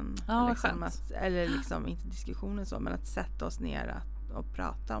diskussionen. Eller liksom inte diskussionen så, men att sätta oss ner och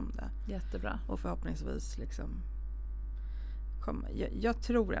prata om det. Jättebra. Och förhoppningsvis liksom jag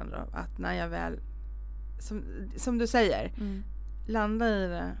tror ändå att när jag väl som du säger landa i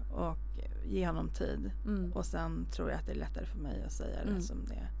det och ge honom tid och sen tror jag att det är lättare för mig att säga det som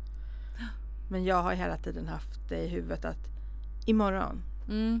det är. Men jag har hela tiden haft det i huvudet att imorgon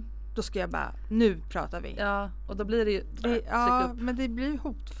då ska jag bara, nu pratar vi. Ja, och då blir det ju men det blir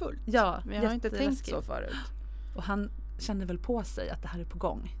hotfullt. Ja, men jag har inte tänkt så förut. Och han känner väl på sig att det här är på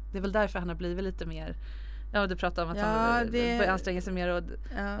gång. Det är väl därför han har blivit lite mer, du pratar om att han börjar anstränga sig mer och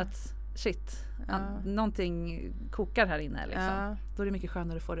att någonting kokar här inne liksom. Då är det mycket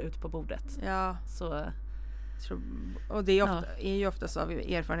skönare att få det ut på bordet. Så och det är ju ofta så av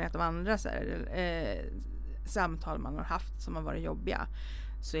erfarenhet av andra samtal man har haft som har varit jobbiga,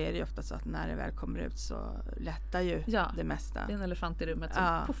 så är det ju ofta så att när det väl kommer ut så lättar ju det mesta. Det är en elefant i rummet som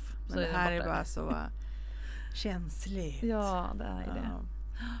puff. Men det här är bara så känsligt. Ja, det är det.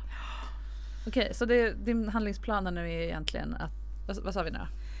 Okej, så din handlingsplan nu är egentligen att, vad sa vi nu?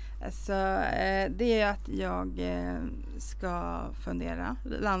 Alltså, det är att jag ska fundera.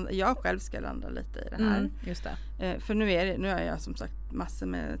 Jag själv ska landa lite i det här. Just det. För nu har jag som sagt massor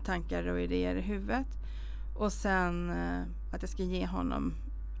med tankar och idéer i huvudet. Och sen att jag ska ge honom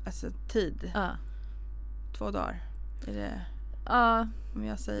tid. 2 dagar. Är det... om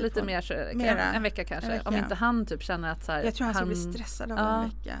jag säger lite mer en vecka kanske. Om inte han typ känner att så här, jag tror han ska bli stressad av en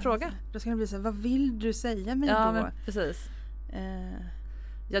vecka. Fråga. Då ska det bli så här, vad vill du säga mig då? Men precis.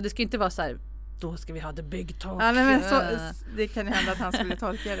 Det ska inte vara så här, då ska vi ha the big talk. Men det kan ju hända att han skulle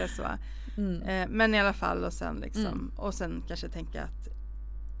tolka det så. Men i alla fall och sen liksom och sen kanske tänka att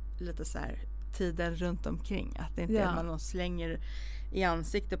lite så här tiden runt omkring, att det inte är att man slänger i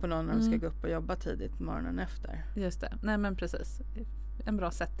ansiktet på någon när de ska gå upp och jobba tidigt morgonen efter. Just det. Nej, men precis. En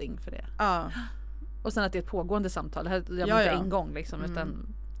bra setting för det. Och sen att det är ett pågående samtal. Det här gör man inte en gång liksom,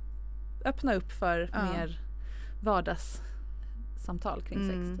 utan öppna upp för mer vardagssamtal kring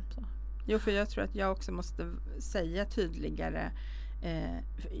sex. Typ så. Jo, för jag tror att jag också måste säga tydligare.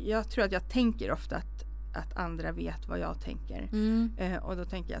 Jag tror att jag tänker ofta att andra vet vad jag tänker. Och då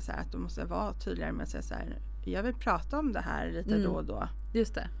tänker jag så här att då måste jag vara tydligare med att säga så här, jag vill prata om det här lite då och då.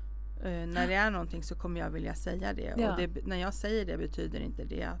 Just det. När det är någonting så kommer jag vilja säga det. Och när jag säger det betyder inte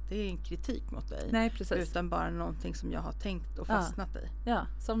det att det är en kritik mot dig. Nej, precis. Utan bara någonting som jag har tänkt och fastnat i. Ja,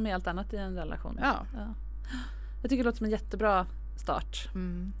 som med allt annat i en relation. Ja. Jag tycker det låter som en jättebra start.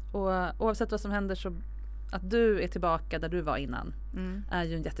 Och oavsett vad som händer så att du är tillbaka där du var innan är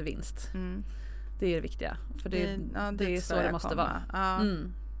ju en jättevinst. Det är det viktiga. För det är så det måste vara.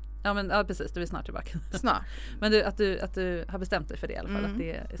 Ja precis, du är snart tillbaka. Snart. Men att du har bestämt dig för det i alla fall, att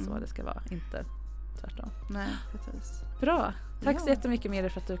det är så det ska vara, inte tvärtom. Nej, precis. Bra. Tack så jättemycket Mirre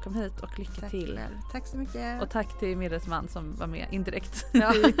för att du kom hit och lycka till. Tack så mycket. Och tack till Mirres man som var med indirekt.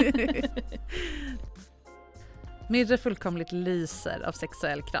 Ja. Mirre fullkomligt lyser av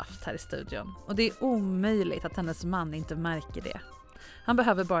sexuell kraft här i studion. Och det är omöjligt att hennes man inte märker det. Han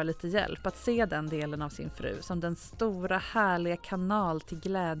behöver bara lite hjälp att se den delen av sin fru som den stora härliga kanal till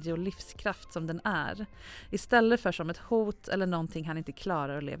glädje och livskraft som den är. Istället för som ett hot eller någonting han inte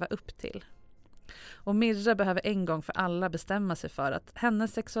klarar att leva upp till. Och Mirre behöver en gång för alla bestämma sig för att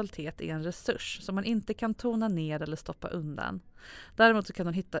hennes sexualitet är en resurs som man inte kan tona ner eller stoppa undan. Däremot så kan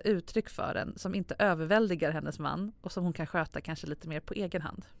hon hitta uttryck för den som inte överväldigar hennes man och som hon kan sköta kanske lite mer på egen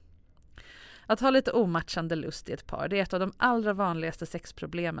hand. Att ha lite omatchande lust i ett par, det är ett av de allra vanligaste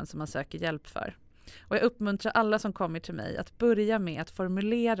sexproblemen som man söker hjälp för. Och jag uppmuntrar alla som kommer till mig att börja med att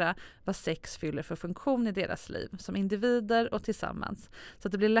formulera vad sex fyller för funktion i deras liv, som individer och tillsammans, så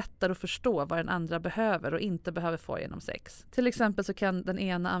att det blir lättare att förstå vad den andra behöver och inte behöver få genom sex. Till exempel så kan den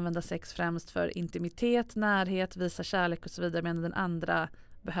ena använda sex främst för intimitet, närhet, visa kärlek och så vidare, medan den andra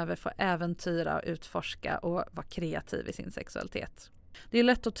behöver få äventyra, utforska och vara kreativ i sin sexualitet. Det är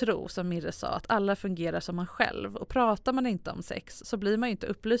lätt att tro, som Mirre sa, att alla fungerar som man själv, och pratar man inte om sex så blir man inte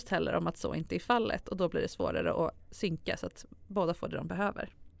upplyst heller om att så inte är fallet, och då blir det svårare att synka så att båda får det de behöver.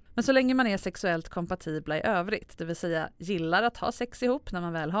 Men så länge man är sexuellt kompatibla i övrigt, det vill säga gillar att ha sex ihop när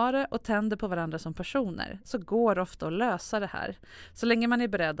man väl har det och tänder på varandra som personer, så går det ofta att lösa det här. Så länge man är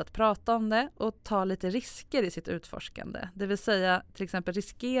beredd att prata om det och ta lite risker i sitt utforskande. Det vill säga till exempel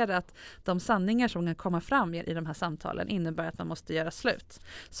riskera att de sanningar som kan komma fram i de här samtalen innebär att man måste göra slut.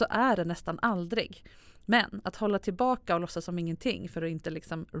 Så är det nästan aldrig. Men att hålla tillbaka och låtsas som ingenting för att inte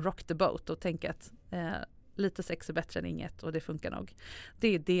liksom rock the boat och tänka att lite sex är bättre än inget och det funkar nog.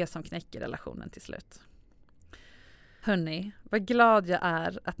 Det är det som knäcker relationen till slut. Hörrni, vad glad jag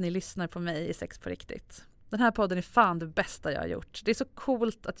är att ni lyssnar på mig i Sex på riktigt. Den här podden är fan det bästa jag har gjort. Det är så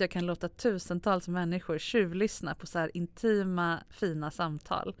coolt att jag kan låta tusentals människor tjuvlyssna på så här intima, fina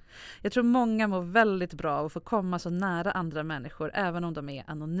samtal. Jag tror många mår väldigt bra av att få komma så nära andra människor även om de är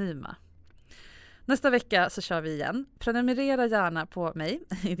anonyma. Nästa vecka så kör vi igen. Prenumerera gärna på mig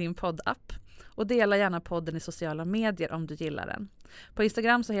i din poddapp. Och dela gärna podden i sociala medier om du gillar den. På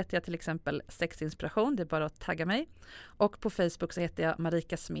Instagram så heter jag till exempel Sexinspiration, det är bara att tagga mig. Och på Facebook så heter jag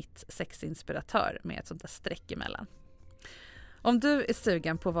Marika Smith Sexinspiratör med ett sånt där streck emellan. Om du är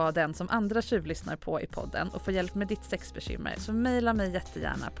sugen på att vara den som andra tjuvlyssnar på i podden och få hjälp med ditt sexbekymmer, så mejla mig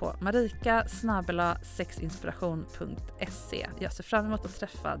jättegärna på marika@sexinspiration.se. Jag ser fram emot att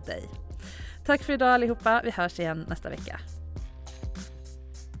träffa dig. Tack för idag allihopa, vi hörs igen nästa vecka.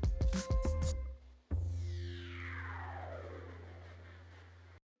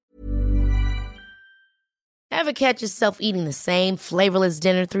 Ever catch yourself eating the same flavorless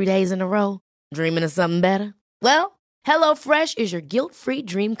dinner 3 days in a row? Dreaming of something better? Well, HelloFresh is your guilt-free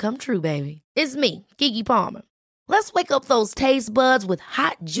dream come true, baby. It's me, Keke Palmer. Let's wake up those taste buds with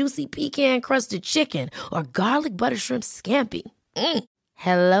hot, juicy pecan-crusted chicken or garlic butter shrimp scampi.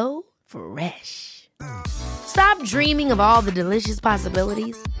 Hello Fresh. Stop dreaming of all the delicious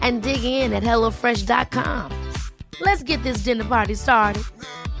possibilities and dig in at HelloFresh.com. Let's get this dinner party started.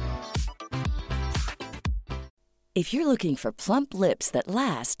 If you're looking for plump lips that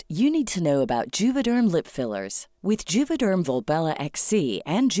last, you need to know about Juvederm lip fillers. With Juvederm Volbella XC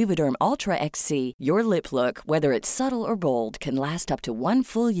and Juvederm Ultra XC, your lip look, whether it's subtle or bold, can last up to 1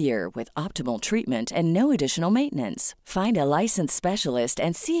 full year with optimal treatment and no additional maintenance. Find a licensed specialist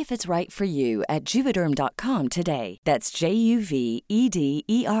and see if it's right for you at Juvederm.com today. That's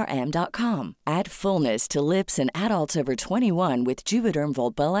JUVEDERM.com. Add fullness to lips in adults over 21 with Juvederm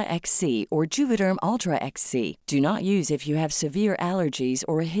Volbella XC or Juvederm Ultra XC. Do not use if you have severe allergies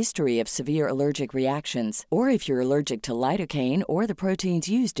or a history of severe allergic reactions, or if you're allergic to lidocaine or the proteins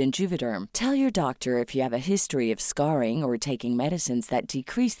used in Juvederm. Tell your doctor if you have a history of scarring or taking medicines that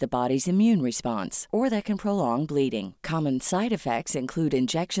decrease the body's immune response or that can prolong bleeding. Common side effects include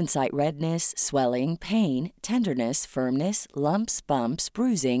injection site redness, swelling, pain, tenderness, firmness, lumps, bumps,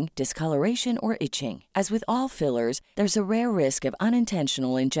 bruising, discoloration, or itching. As with all fillers, there's a rare risk of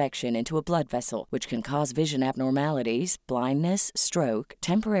unintentional injection into a blood vessel, which can cause vision abnormalities, blindness, stroke,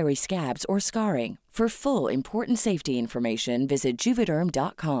 temporary scabs, or scarring. For full, important safety information, visit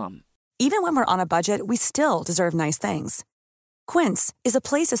Juvederm.com. Even when we're on a budget, we still deserve nice things. Quince is a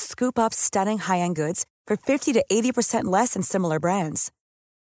place to scoop up stunning high-end goods for 50 to 80% less than similar brands.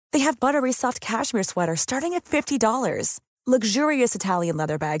 They have buttery soft cashmere sweaters starting at $50, luxurious Italian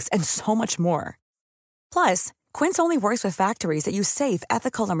leather bags, and so much more. Plus, Quince only works with factories that use safe,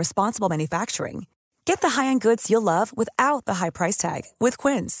 ethical, and responsible manufacturing. Get the high-end goods you'll love without the high price tag with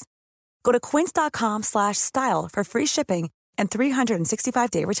Quince. Go to quince.com/style for free shipping and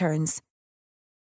 365-day returns.